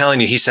then I'm telling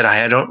you, he said,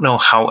 I don't know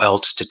how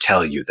else to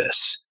tell you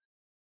this,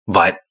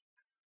 but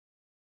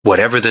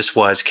whatever this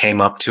was came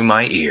up to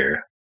my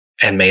ear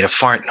and made a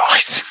fart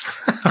noise.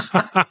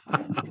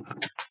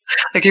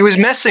 Like he was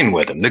messing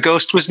with him. The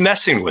ghost was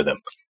messing with him,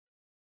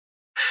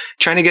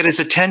 trying to get his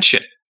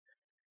attention.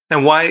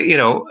 And why,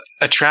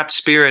 a trapped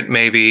spirit,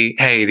 maybe,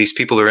 hey, these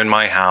people are in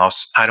my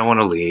house. I don't want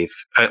to leave.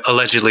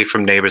 Allegedly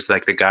from neighbors,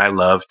 like the guy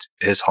loved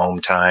his home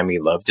time. He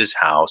loved his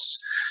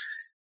house.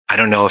 I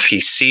don't know if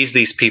he sees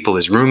these people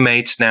as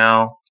roommates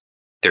now.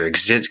 They're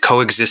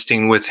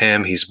coexisting with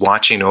him. He's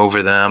watching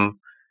over them.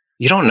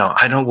 You don't know.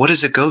 What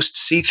does a ghost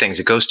see things?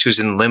 A ghost who's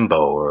in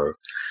limbo or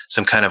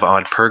some kind of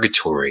odd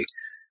purgatory.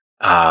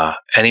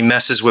 And he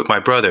messes with my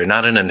brother,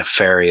 not in a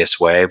nefarious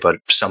way, but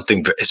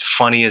something as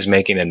funny as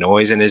making a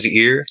noise in his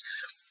ear.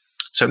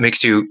 So it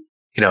makes you,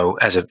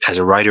 as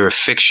a writer of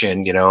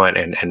fiction,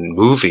 and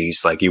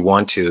movies, like you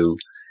want to,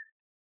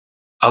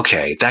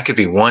 okay, that could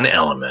be one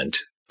element,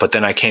 but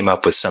then I came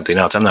up with something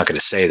else. I'm not going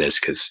to say this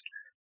because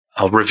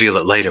I'll reveal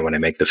it later when I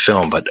make the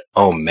film, but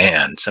oh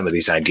man, some of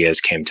these ideas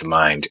came to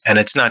mind. And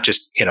it's not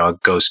just, a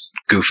ghost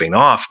goofing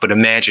off, but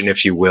imagine,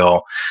 if you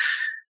will,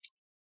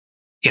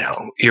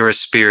 you're a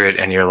spirit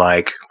and you're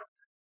like,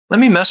 let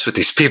me mess with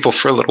these people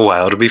for a little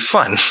while. It'll be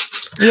fun.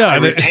 Yeah. I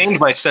retained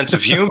my sense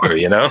of humor,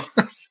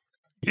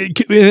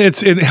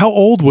 And how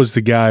old was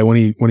the guy when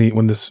he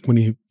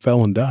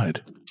fell and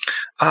died?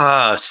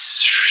 Late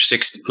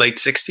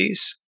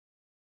 60s.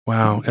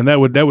 Wow. And that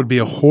would be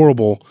a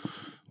horrible,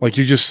 like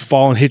you just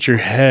fall and hit your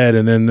head,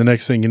 and then the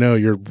next thing you know,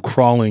 you're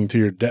crawling to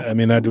your death. I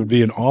mean, that would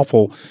be an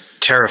awful,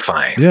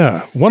 terrifying.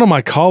 Yeah. One of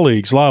my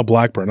colleagues, Lyle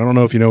Blackburn, I don't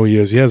know if you know who he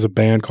is. He has a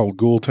band called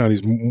Ghoultown.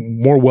 He's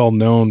more well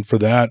known for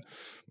that,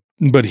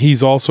 but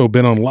he's also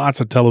been on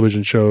lots of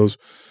television shows.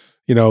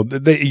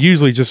 They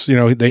usually just,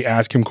 they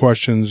ask him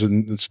questions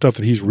and stuff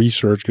that he's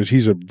researched, because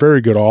he's a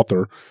very good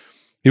author.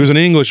 He was an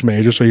English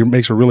major, so he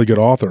makes a really good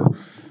author.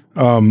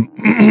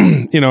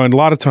 And a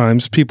lot of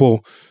times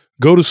people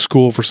go to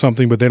school for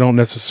something, but they don't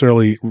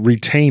necessarily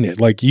retain it.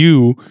 Like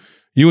you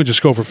went to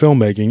school for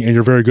filmmaking, and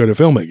you're very good at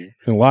filmmaking.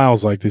 And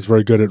Lyle's like, he's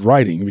very good at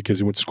writing because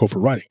he went to school for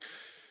writing.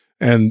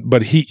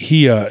 But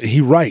he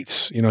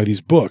writes,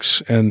 these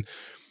books. And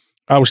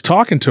I was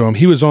talking to him.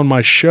 He was on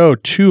my show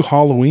 2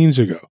 Halloweens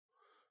ago.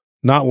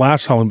 Not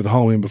last Halloween, but the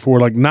Halloween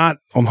before. Like, not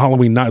on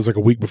Halloween night, it was like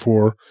a week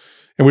before.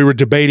 And we were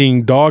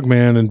debating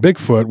Dogman and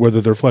Bigfoot, whether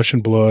they're flesh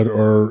and blood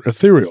or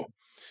ethereal.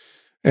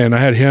 And I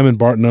had him and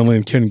Barton Unley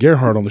and Ken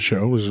Gerhardt on the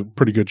show. It was a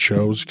pretty good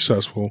show. It was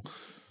successful.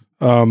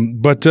 He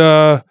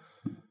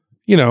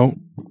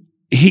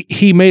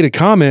made a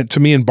comment to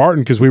me and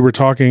Barton, because we were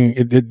talking,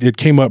 it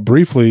came up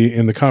briefly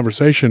in the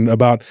conversation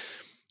about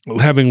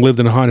having lived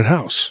in a haunted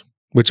house,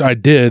 which I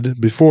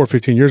did before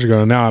 15 years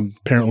ago. And now I'm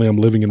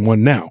living in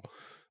one now,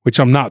 which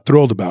I'm not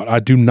thrilled about. I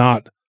do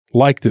not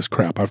like this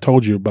crap. I've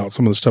told you about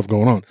some of the stuff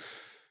going on.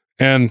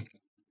 And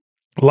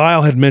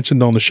Lyle had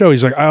mentioned on the show,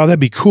 he's like, oh, that'd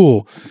be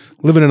cool.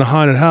 Living in a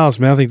haunted house,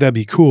 man, I think that'd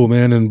be cool,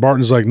 man. And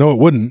Barton's like, no, it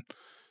wouldn't.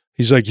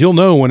 He's like, you'll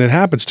know when it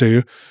happens to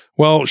you.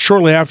 Well,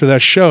 shortly after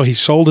that show, he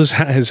sold his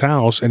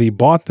house, and he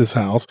bought this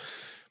house,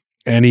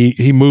 and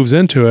he moves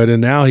into it.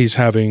 And now he's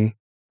having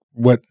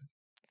what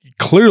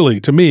clearly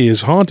to me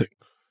is haunting.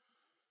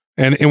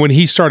 And when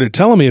he started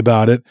telling me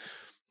about it,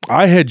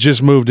 I had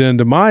just moved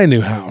into my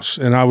new house,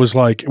 and I was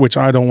like, which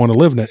I don't want to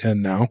live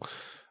in now.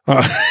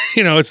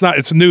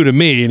 It's new to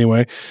me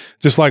anyway.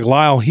 Just like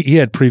Lyle, he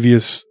had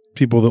previous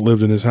people that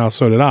lived in his house.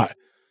 So did I.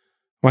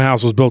 My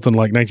house was built in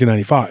like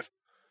 1995.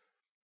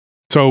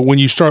 So when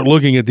you start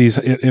looking at these,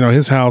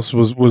 his house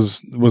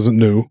wasn't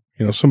new.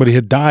 Somebody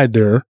had died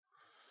there.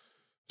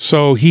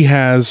 So he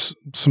has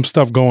some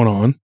stuff going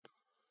on.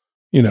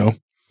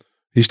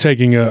 He's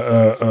taking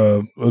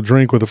a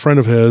drink with a friend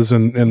of his,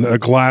 and a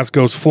glass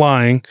goes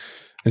flying,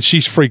 and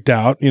she's freaked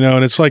out,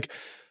 and it's like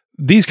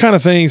these kind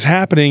of things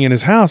happening in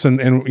his house.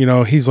 And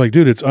he's like,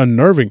 dude, it's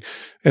unnerving.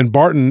 And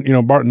Barton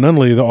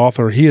Unley, the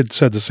author, he had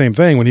said the same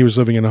thing when he was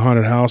living in a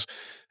haunted house.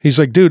 He's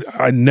like, dude,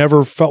 I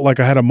never felt like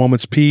I had a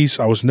moment's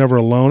peace. I was never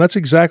alone. That's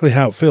exactly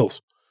how it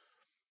feels.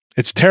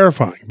 It's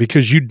terrifying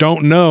because you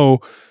don't know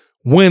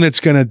when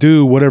it's going to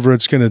do whatever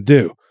it's going to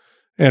do.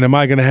 And am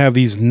I going to have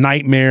these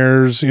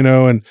nightmares,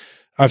 and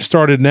I've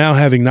started now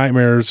having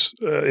nightmares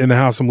in the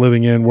house I'm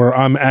living in, where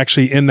I'm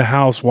actually in the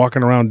house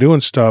walking around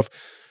doing stuff.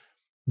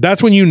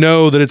 That's when you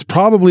know that it's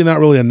probably not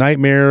really a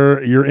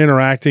nightmare. You're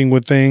interacting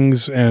with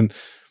things. And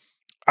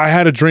I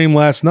had a dream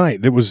last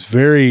night. It was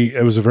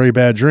a very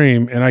bad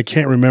dream. And I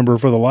can't remember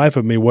for the life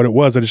of me what it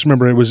was. I just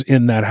remember it was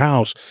in that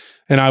house,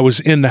 and I was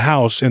in the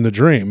house in the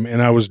dream,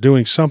 and I was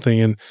doing something,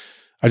 and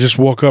I just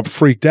woke up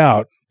freaked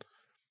out.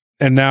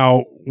 And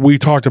now we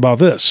talked about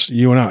this,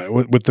 you and I,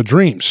 with the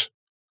dreams.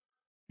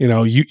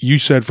 You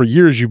said for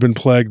years you've been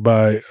plagued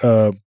by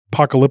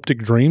apocalyptic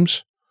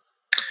dreams.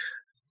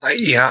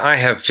 Yeah, I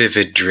have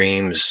vivid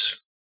dreams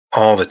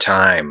all the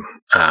time.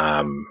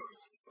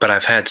 But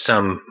I've had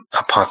some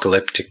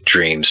apocalyptic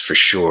dreams for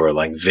sure,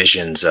 like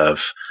visions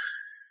of,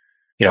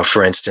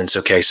 for instance,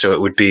 okay, so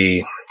it would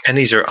be, and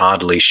these are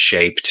oddly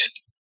shaped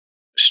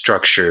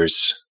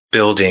structures,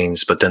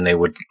 buildings, but then they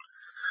would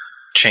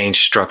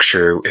change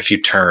structure if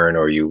you turn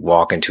or you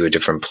walk into a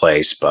different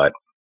place. But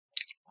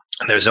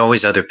there's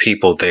always other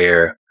people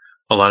there.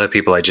 A lot of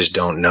people I just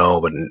don't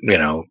know, but,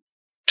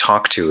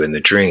 talk to in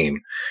the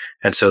dream.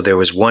 And so there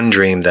was one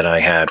dream that I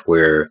had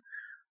where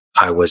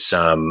I was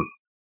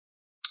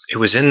it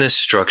was in this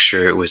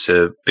structure. It was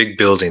a big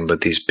building,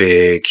 but these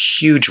big,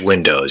 huge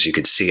windows you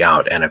could see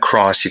out, and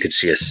across you could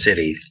see a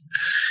city.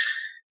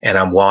 And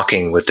I'm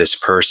walking with this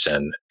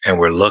person, and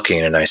we're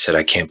looking, and I said,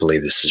 I can't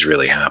believe this is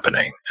really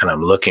happening. And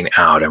I'm looking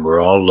out, and we're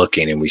all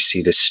looking, and we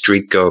see this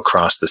street go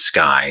across the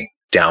sky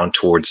down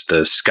towards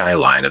the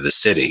skyline of the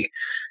city.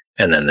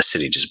 And then the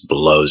city just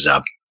blows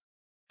up.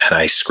 And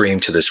I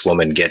screamed to this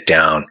woman, get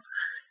down.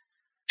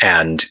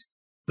 And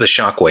the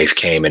shockwave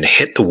came and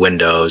hit the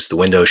windows. The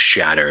windows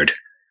shattered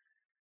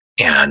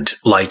and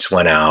lights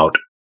went out.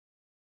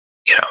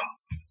 You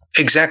know,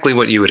 exactly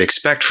what you would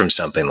expect from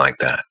something like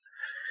that.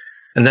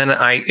 And then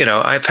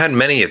I've had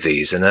many of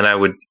these. And then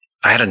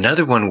I had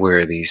another one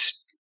where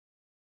these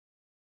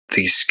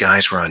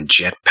guys were on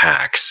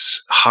jetpacks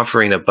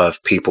hovering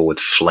above people with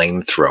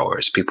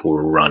flamethrowers. People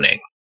were running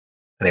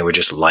and they were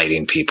just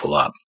lighting people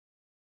up.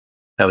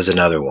 That was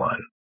another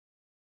one.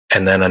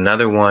 And then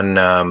another one,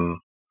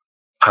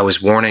 I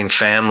was warning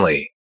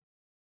family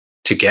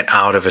to get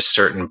out of a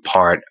certain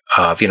part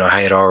of,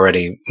 I had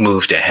already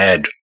moved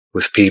ahead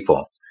with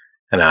people.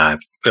 And I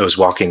was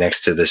walking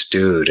next to this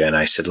dude and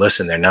I said,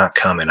 listen, they're not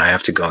coming. I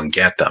have to go and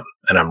get them.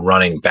 And I'm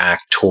running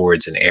back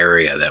towards an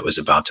area that was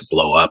about to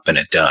blow up, and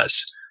it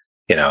does.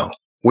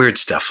 Weird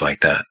stuff like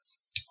that.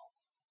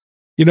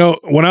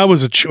 When I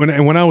was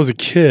a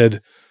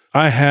kid,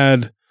 I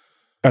had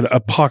an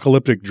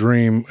apocalyptic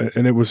dream,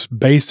 and it was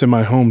based in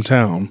my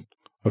hometown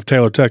of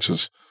Taylor,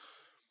 Texas.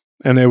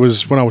 And it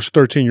was when I was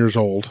 13 years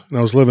old, and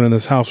I was living in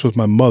this house with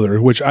my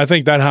mother, which I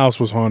think that house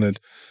was haunted.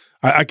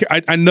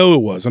 I know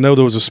it was. I know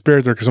there was a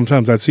spirit there because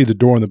sometimes I'd see the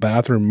door in the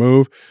bathroom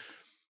move.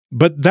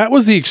 But that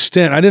was the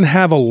extent. I didn't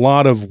have a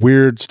lot of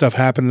weird stuff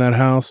happen in that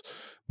house,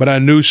 but I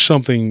knew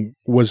something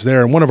was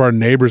there. And one of our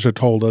neighbors had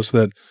told us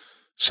that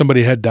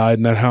somebody had died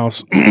in that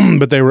house,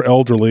 but they were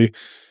elderly.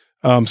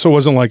 So it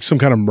wasn't like some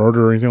kind of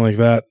murder or anything like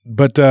that.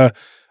 But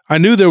I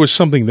knew there was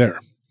something there.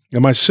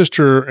 And my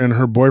sister and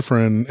her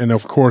boyfriend, and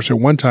of course, at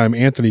one time,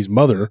 Anthony's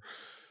mother,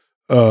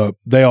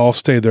 they all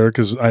stayed there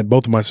because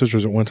both of my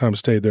sisters at one time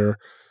stayed there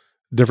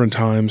different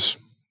times.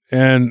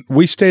 And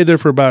we stayed there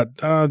for about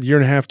a year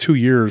and a half, 2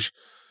 years.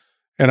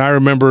 And I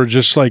remember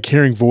just like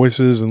hearing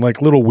voices and like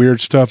little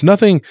weird stuff,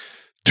 nothing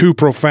too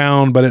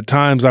profound, but at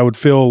times I would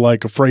feel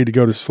like afraid to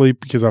go to sleep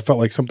because I felt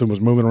like something was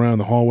moving around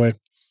the hallway.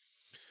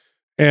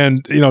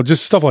 And,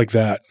 just stuff like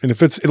that. And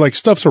if it's like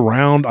stuff's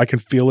around, I can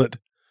feel it.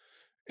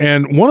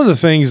 And one of the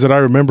things that I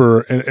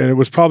remember, and it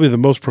was probably the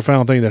most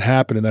profound thing that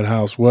happened in that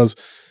house, was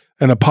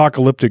an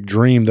apocalyptic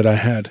dream that I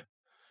had.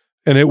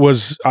 And I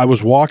was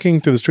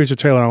walking through the streets of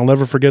Taylor. I'll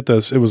never forget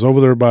this. It was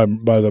over there by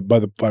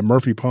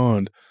Murphy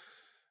Pond.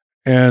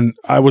 And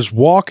I was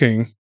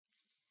walking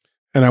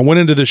and I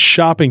went into this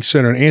shopping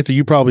center. And Anthony,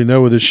 you probably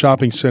know where this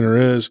shopping center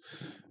is.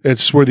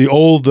 It's where the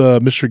old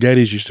Mr.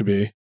 Getty's used to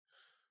be.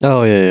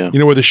 Oh, yeah. You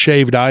know where the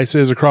shaved ice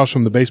is across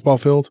from the baseball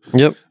fields?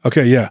 Yep.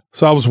 Okay, yeah.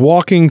 So I was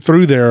walking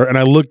through there and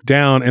I looked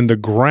down and the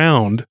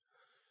ground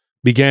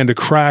began to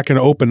crack and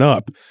open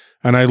up.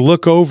 And I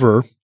look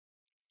over,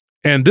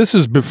 and this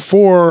is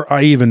before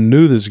I even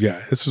knew this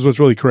guy. This is what's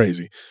really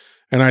crazy.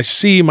 And I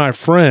see my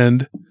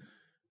friend,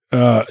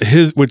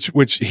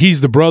 which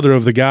he's the brother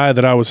of the guy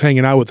that I was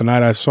hanging out with the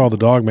night I saw the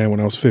dog man when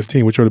I was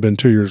 15, which would have been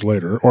 2 years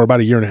later, or about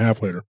a year and a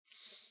half later.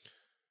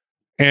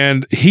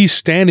 And he's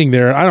standing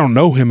there. I don't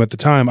know him at the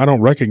time. I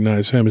don't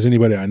recognize him as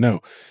anybody I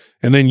know.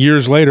 And then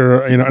years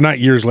later, not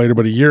years later,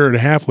 but a year and a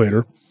half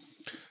later,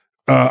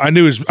 I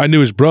knew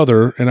his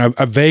brother, and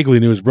I vaguely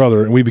knew his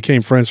brother, and we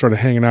became friends, started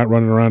hanging out,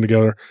 running around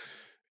together.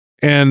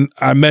 And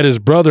I met his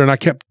brother, and I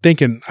kept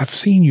thinking, I've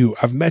seen you,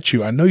 I've met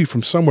you, I know you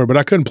from somewhere, but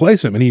I couldn't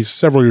place him. And he's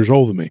several years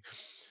older than me.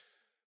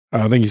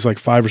 I think he's like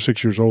 5 or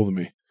 6 years older than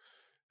me.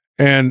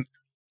 And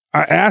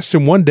I asked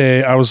him one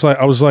day, I was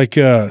like,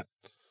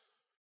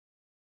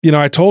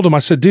 I told him, I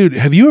said, dude,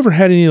 have you ever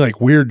had any like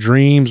weird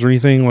dreams or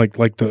anything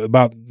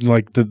about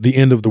the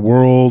end of the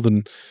world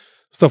and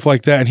stuff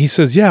like that? And he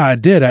says, yeah, I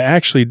did. I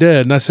actually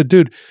did. And I said,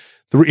 dude,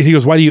 he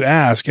goes, why do you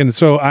ask? And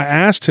so I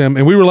asked him,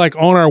 and we were like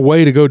on our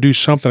way to go do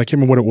something. I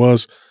can't remember what it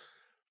was.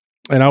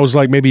 And I was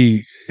like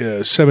maybe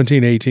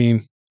 17,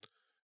 18.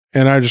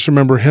 And I just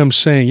remember him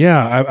saying,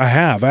 yeah, I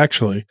have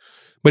actually.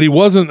 But he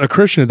wasn't a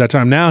Christian at that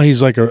time. Now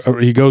he's like,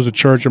 he goes to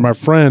church. And my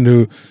friend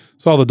who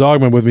saw the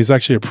dogman with me is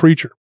actually a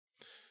preacher.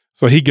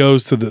 So he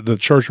goes to the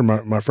church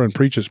where my friend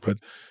preaches. But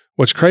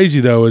what's crazy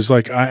though is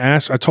like I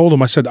told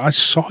him, I said, I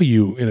saw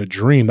you in a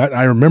dream. That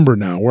I remember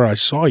now where I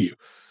saw you.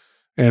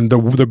 And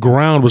the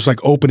ground was like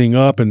opening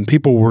up and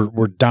people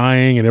were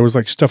dying and there was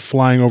like stuff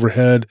flying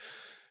overhead.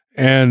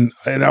 And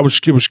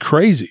it was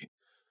crazy.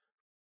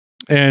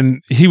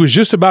 And he was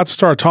just about to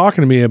start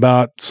talking to me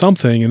about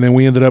something. And then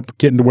we ended up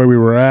getting to where we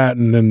were at.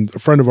 And then a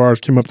friend of ours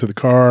came up to the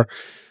car.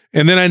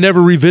 And then I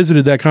never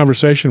revisited that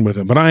conversation with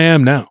him, but I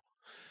am now.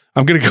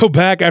 I'm going to go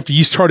back after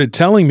you started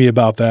telling me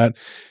about that.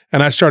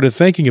 And I started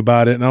thinking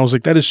about it. And I was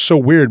like, that is so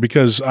weird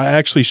because I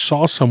actually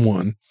saw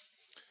someone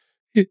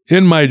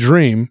in my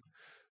dream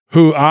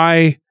who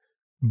I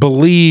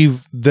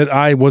believe that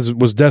I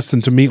was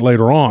destined to meet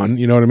later on.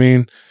 You know what I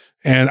mean?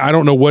 And I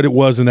don't know what it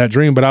was in that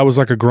dream, but I was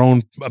like a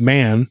grown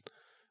man,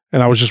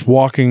 and I was just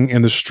walking,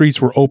 and the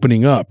streets were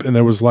opening up, and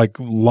there was like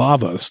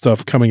lava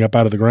stuff coming up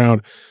out of the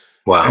ground.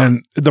 Wow.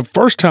 And the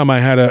first time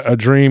I had a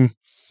dream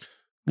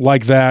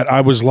like that,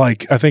 I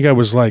think I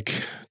was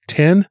like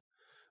 10,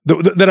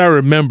 that I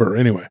remember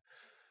anyway.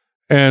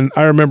 And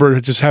I remember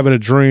just having a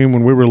dream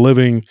when we were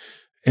living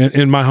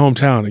in my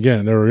hometown.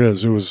 Again, there it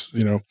is. It was,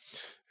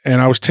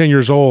 and I was 10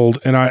 years old,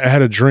 and I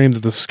had a dream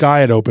that the sky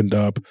had opened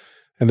up,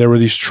 and there were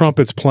these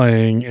trumpets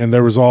playing, and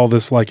there was all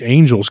this like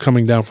angels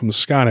coming down from the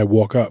sky, and I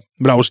woke up.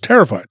 But I was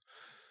terrified.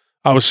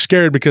 I was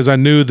scared because I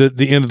knew that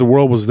the end of the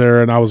world was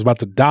there, and I was about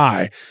to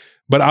die.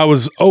 But I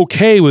was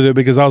okay with it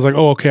because I was like,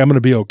 oh, okay, I'm going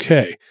to be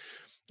okay.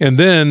 And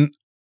then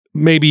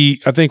maybe,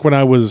 I think when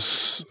I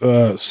was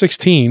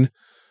 16,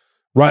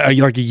 right,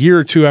 like a year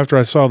or two after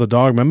I saw the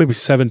dogman, maybe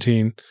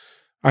 17,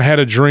 I had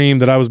a dream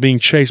that I was being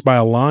chased by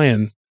a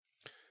lion.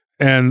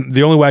 And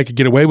the only way I could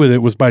get away with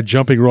it was by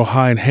jumping real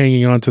high and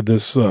hanging onto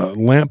this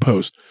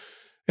lamppost.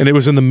 And it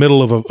was in the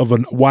middle of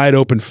a wide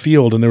open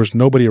field, and there was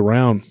nobody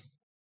around.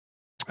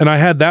 And I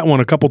had that one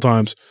a couple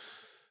times,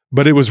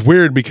 but it was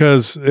weird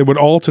because it would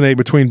alternate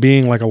between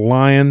being like a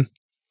lion,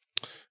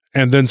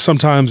 and then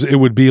sometimes it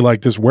would be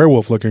like this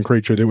werewolf looking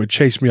creature that would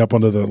chase me up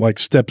onto the like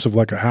steps of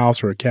like a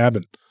house or a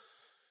cabin.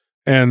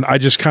 And I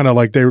just kind of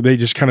like, they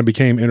just kind of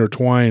became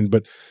intertwined.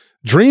 But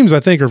dreams, I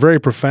think, are very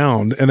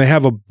profound, and they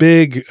have a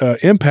big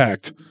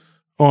impact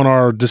on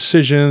our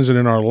decisions and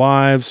in our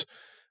lives.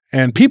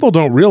 And people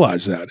don't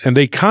realize that. And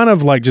they kind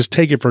of like just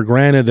take it for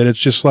granted that it's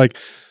just like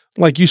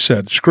you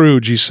said,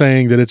 Scrooge, he's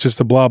saying that it's just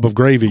a blob of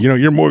gravy.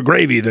 You're more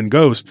gravy than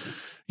ghost.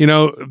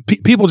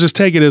 People just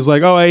take it as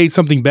like, oh, I ate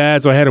something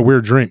bad, so I had a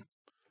weird dream.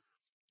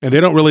 And they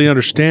don't really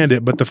understand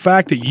it. But the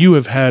fact that you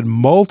have had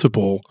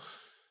multiple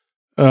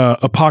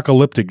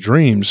apocalyptic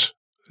dreams,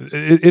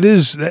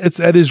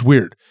 that is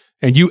weird.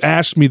 And you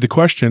asked me the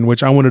question,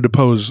 which I wanted to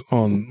pose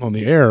on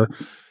the air.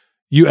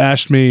 You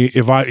asked me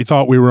if I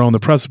thought we were on the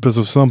precipice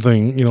of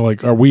something,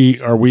 like, are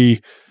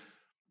we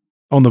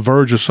on the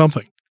verge of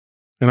something?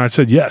 And I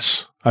said,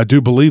 yes, I do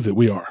believe that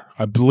we are.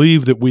 I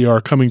believe that we are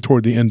coming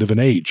toward the end of an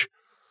age.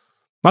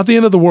 Not the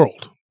end of the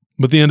world,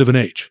 but the end of an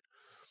age.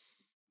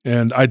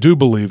 And I do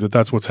believe that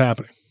that's what's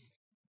happening.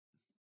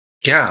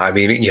 Yeah, I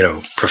mean,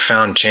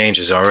 profound change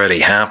has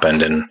already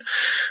happened, and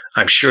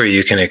I'm sure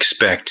you can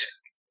expect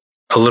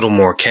a little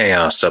more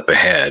chaos up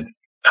ahead,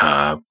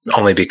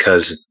 only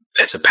because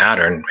it's a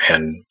pattern,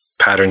 and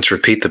patterns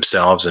repeat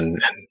themselves,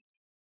 and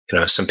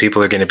some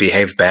people are going to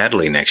behave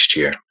badly next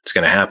year. It's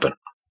going to happen.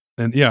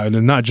 And yeah,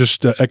 and not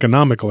just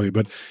economically,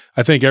 but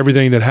I think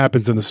everything that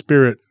happens in the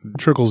spirit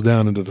trickles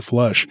down into the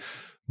flesh.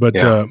 But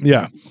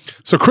yeah.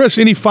 So Chris,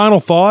 any final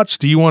thoughts?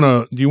 Do you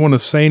want to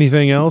say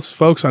anything else,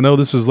 folks? I know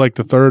this is like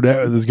the third.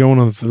 This going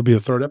on. It'll be the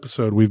third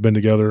episode we've been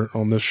together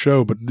on this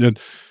show. But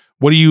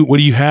what do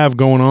you have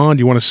going on?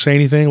 Do you want to say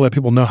anything? Let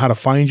people know how to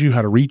find you,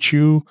 how to reach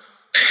you.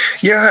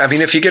 Yeah, I mean,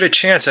 if you get a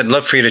chance, I'd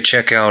love for you to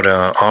check out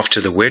Off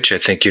to the Witch. I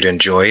think you'd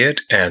enjoy it.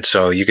 And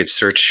so you could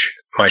search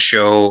my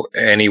show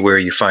anywhere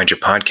you find your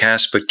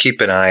podcast, but keep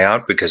an eye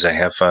out because I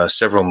have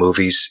several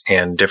movies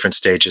in different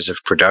stages of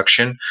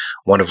production,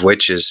 one of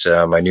which is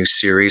my new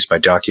series, my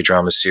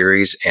docudrama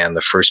series. And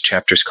the first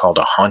chapter is called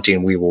A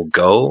Haunting We Will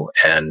Go.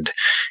 And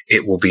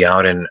it will be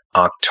out in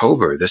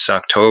this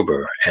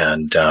October.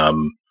 And a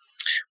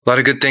lot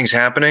of good things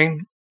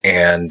happening.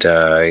 And,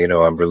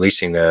 I'm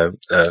releasing a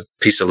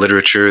piece of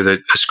literature, a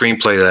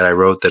screenplay that I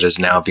wrote that is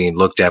now being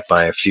looked at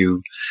by a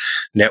few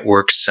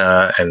networks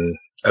and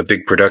a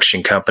big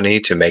production company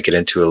to make it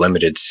into a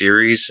limited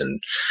series.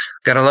 And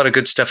got a lot of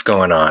good stuff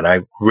going on. I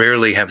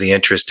rarely have the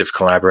interest of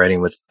collaborating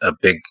with a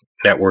big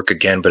network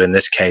again, but in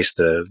this case,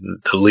 the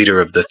leader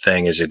of the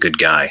thing is a good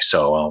guy.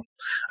 So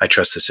I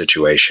trust the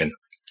situation.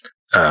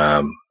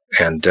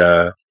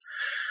 Yeah,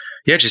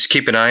 just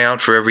keep an eye out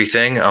for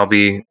everything. I'll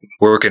be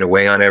working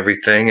away on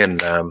everything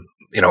and,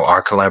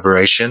 our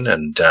collaboration,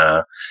 and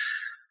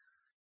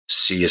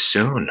see you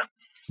soon.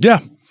 Yeah.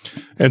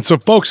 And so,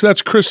 folks,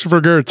 that's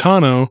Christopher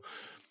Garetano,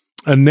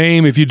 a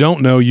name, if you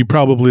don't know, you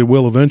probably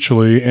will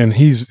eventually. And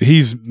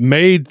he's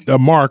made a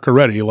mark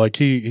already. Like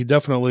he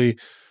definitely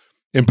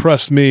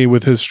impressed me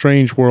with his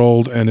Strange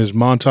World and his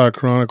Montauk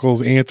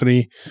Chronicles.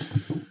 Anthony,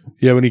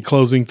 you have any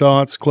closing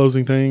thoughts,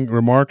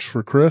 remarks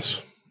for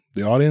Chris,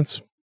 the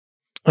audience?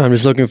 I'm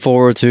just looking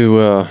forward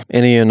to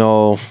any and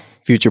all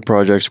future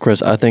projects,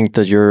 Chris. I think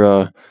that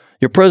your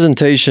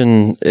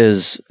presentation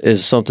is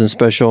something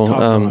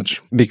special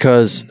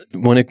because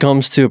when it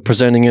comes to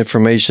presenting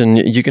information,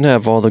 you can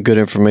have all the good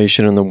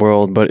information in the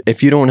world, but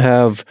if you don't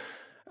have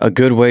a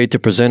good way to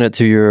present it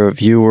to your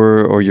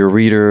viewer or your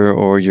reader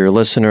or your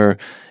listener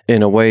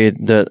in a way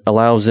that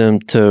allows them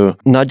to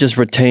not just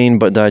retain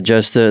but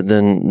digest it,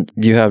 then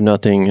you have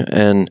nothing.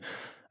 And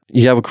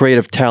you have a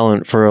creative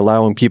talent for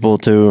allowing people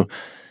to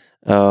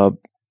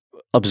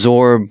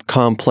absorb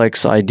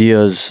complex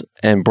ideas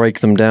and break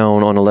them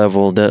down on a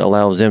level that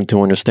allows them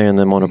to understand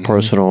them on a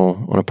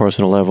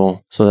personal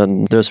level. So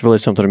that there's really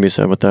something to be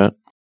said with that.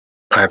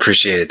 I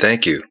appreciate it.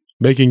 Thank you.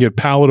 Making it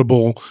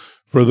palatable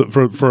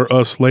for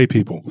us lay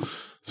people.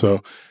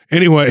 So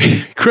anyway,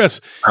 Chris,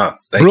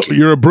 thank you.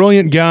 You're a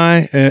brilliant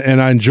guy,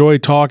 and I enjoy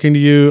talking to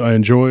you. I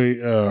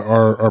enjoy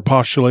our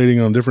postulating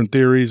on different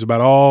theories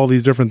about all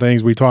these different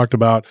things we talked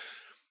about.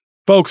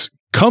 Folks,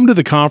 come to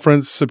the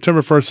conference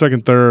September 1st,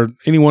 2nd, 3rd,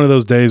 any one of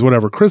those days,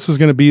 whatever. Chris is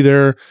going to be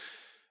there.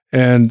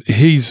 And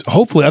he's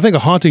hopefully, I think, A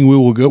Haunting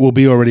will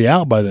be already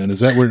out by then. Is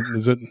that where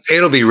is it?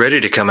 It'll be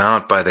ready to come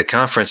out by the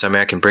conference. I mean,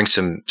 I can bring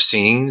some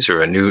scenes or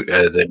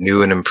the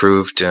new and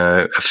improved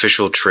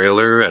official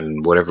trailer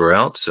and whatever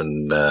else,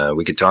 and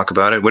we could talk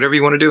about it. Whatever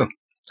you want to do,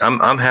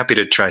 I'm happy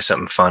to try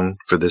something fun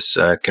for this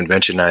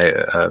convention.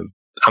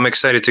 I'm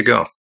excited to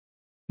go.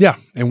 Yeah,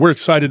 and we're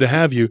excited to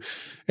have you.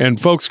 And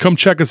folks, come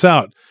check us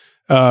out.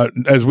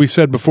 As we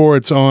said before,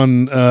 it's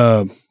on.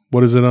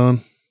 What is it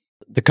on?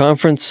 The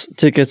conference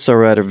tickets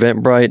are at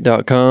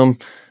eventbrite.com.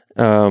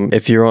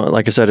 If you're on,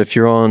 like I said, if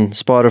you're on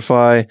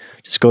Spotify,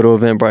 just go to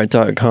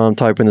eventbrite.com,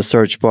 type in the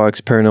search box,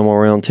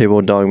 Paranormal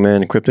Roundtable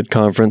Dogman Encrypted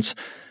Conference.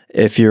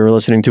 If you're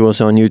listening to us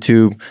on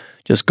YouTube,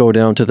 just go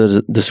down to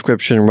the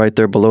description right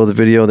there below the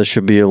video. There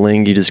should be a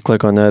link. You just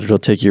click on that. It'll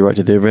take you right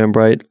to the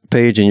Eventbrite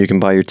page, and you can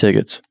buy your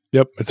tickets.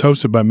 Yep. It's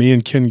hosted by me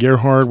and Ken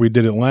Gerhardt. We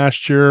did it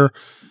last year.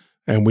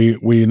 And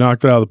we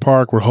knocked it out of the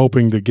park. We're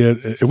hoping to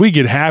if we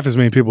get half as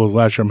many people as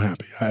last year, I'm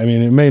happy. I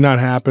mean, it may not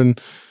happen.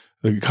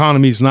 The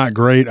economy's not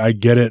great. I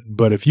get it.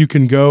 But if you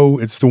can go,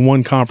 it's the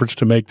one conference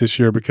to make this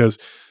year because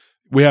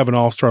we have an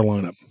all-star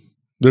lineup.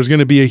 There's going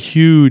to be a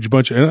huge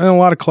bunch, and a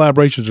lot of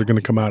collaborations are going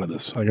to come out of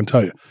this, I can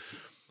tell you.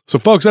 So,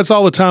 folks, that's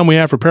all the time we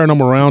have for Paranormal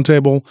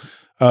Roundtable.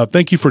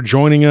 Thank you for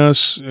joining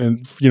us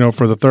and,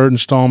 for the third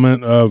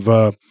installment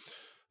of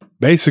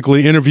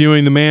basically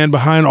interviewing the man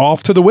behind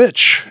Off to the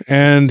Witch,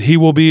 and he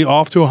will be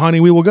off to A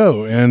Haunting We Will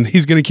Go, and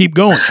he's going to keep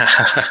going.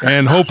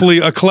 And hopefully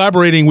a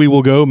collaborating We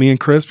Will Go, me and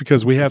Chris,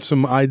 because we have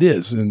some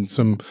ideas and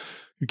some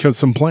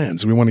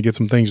plans. We want to get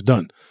some things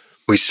done.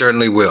 We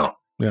certainly will.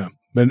 Yeah.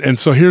 And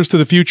so here's to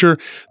the future.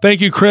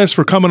 Thank you, Chris,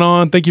 for coming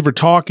on. Thank you for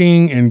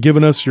talking and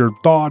giving us your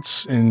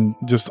thoughts and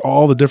just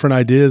all the different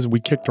ideas we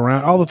kicked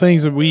around, all the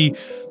things that we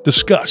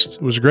discussed.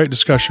 It was a great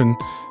discussion,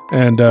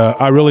 and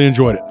I really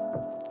enjoyed it.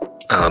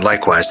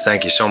 Likewise.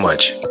 Thank you so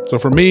much. So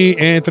for me,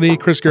 Anthony,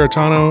 Chris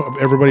Garetano,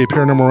 everybody at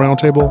Paranormal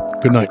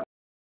Roundtable, good night.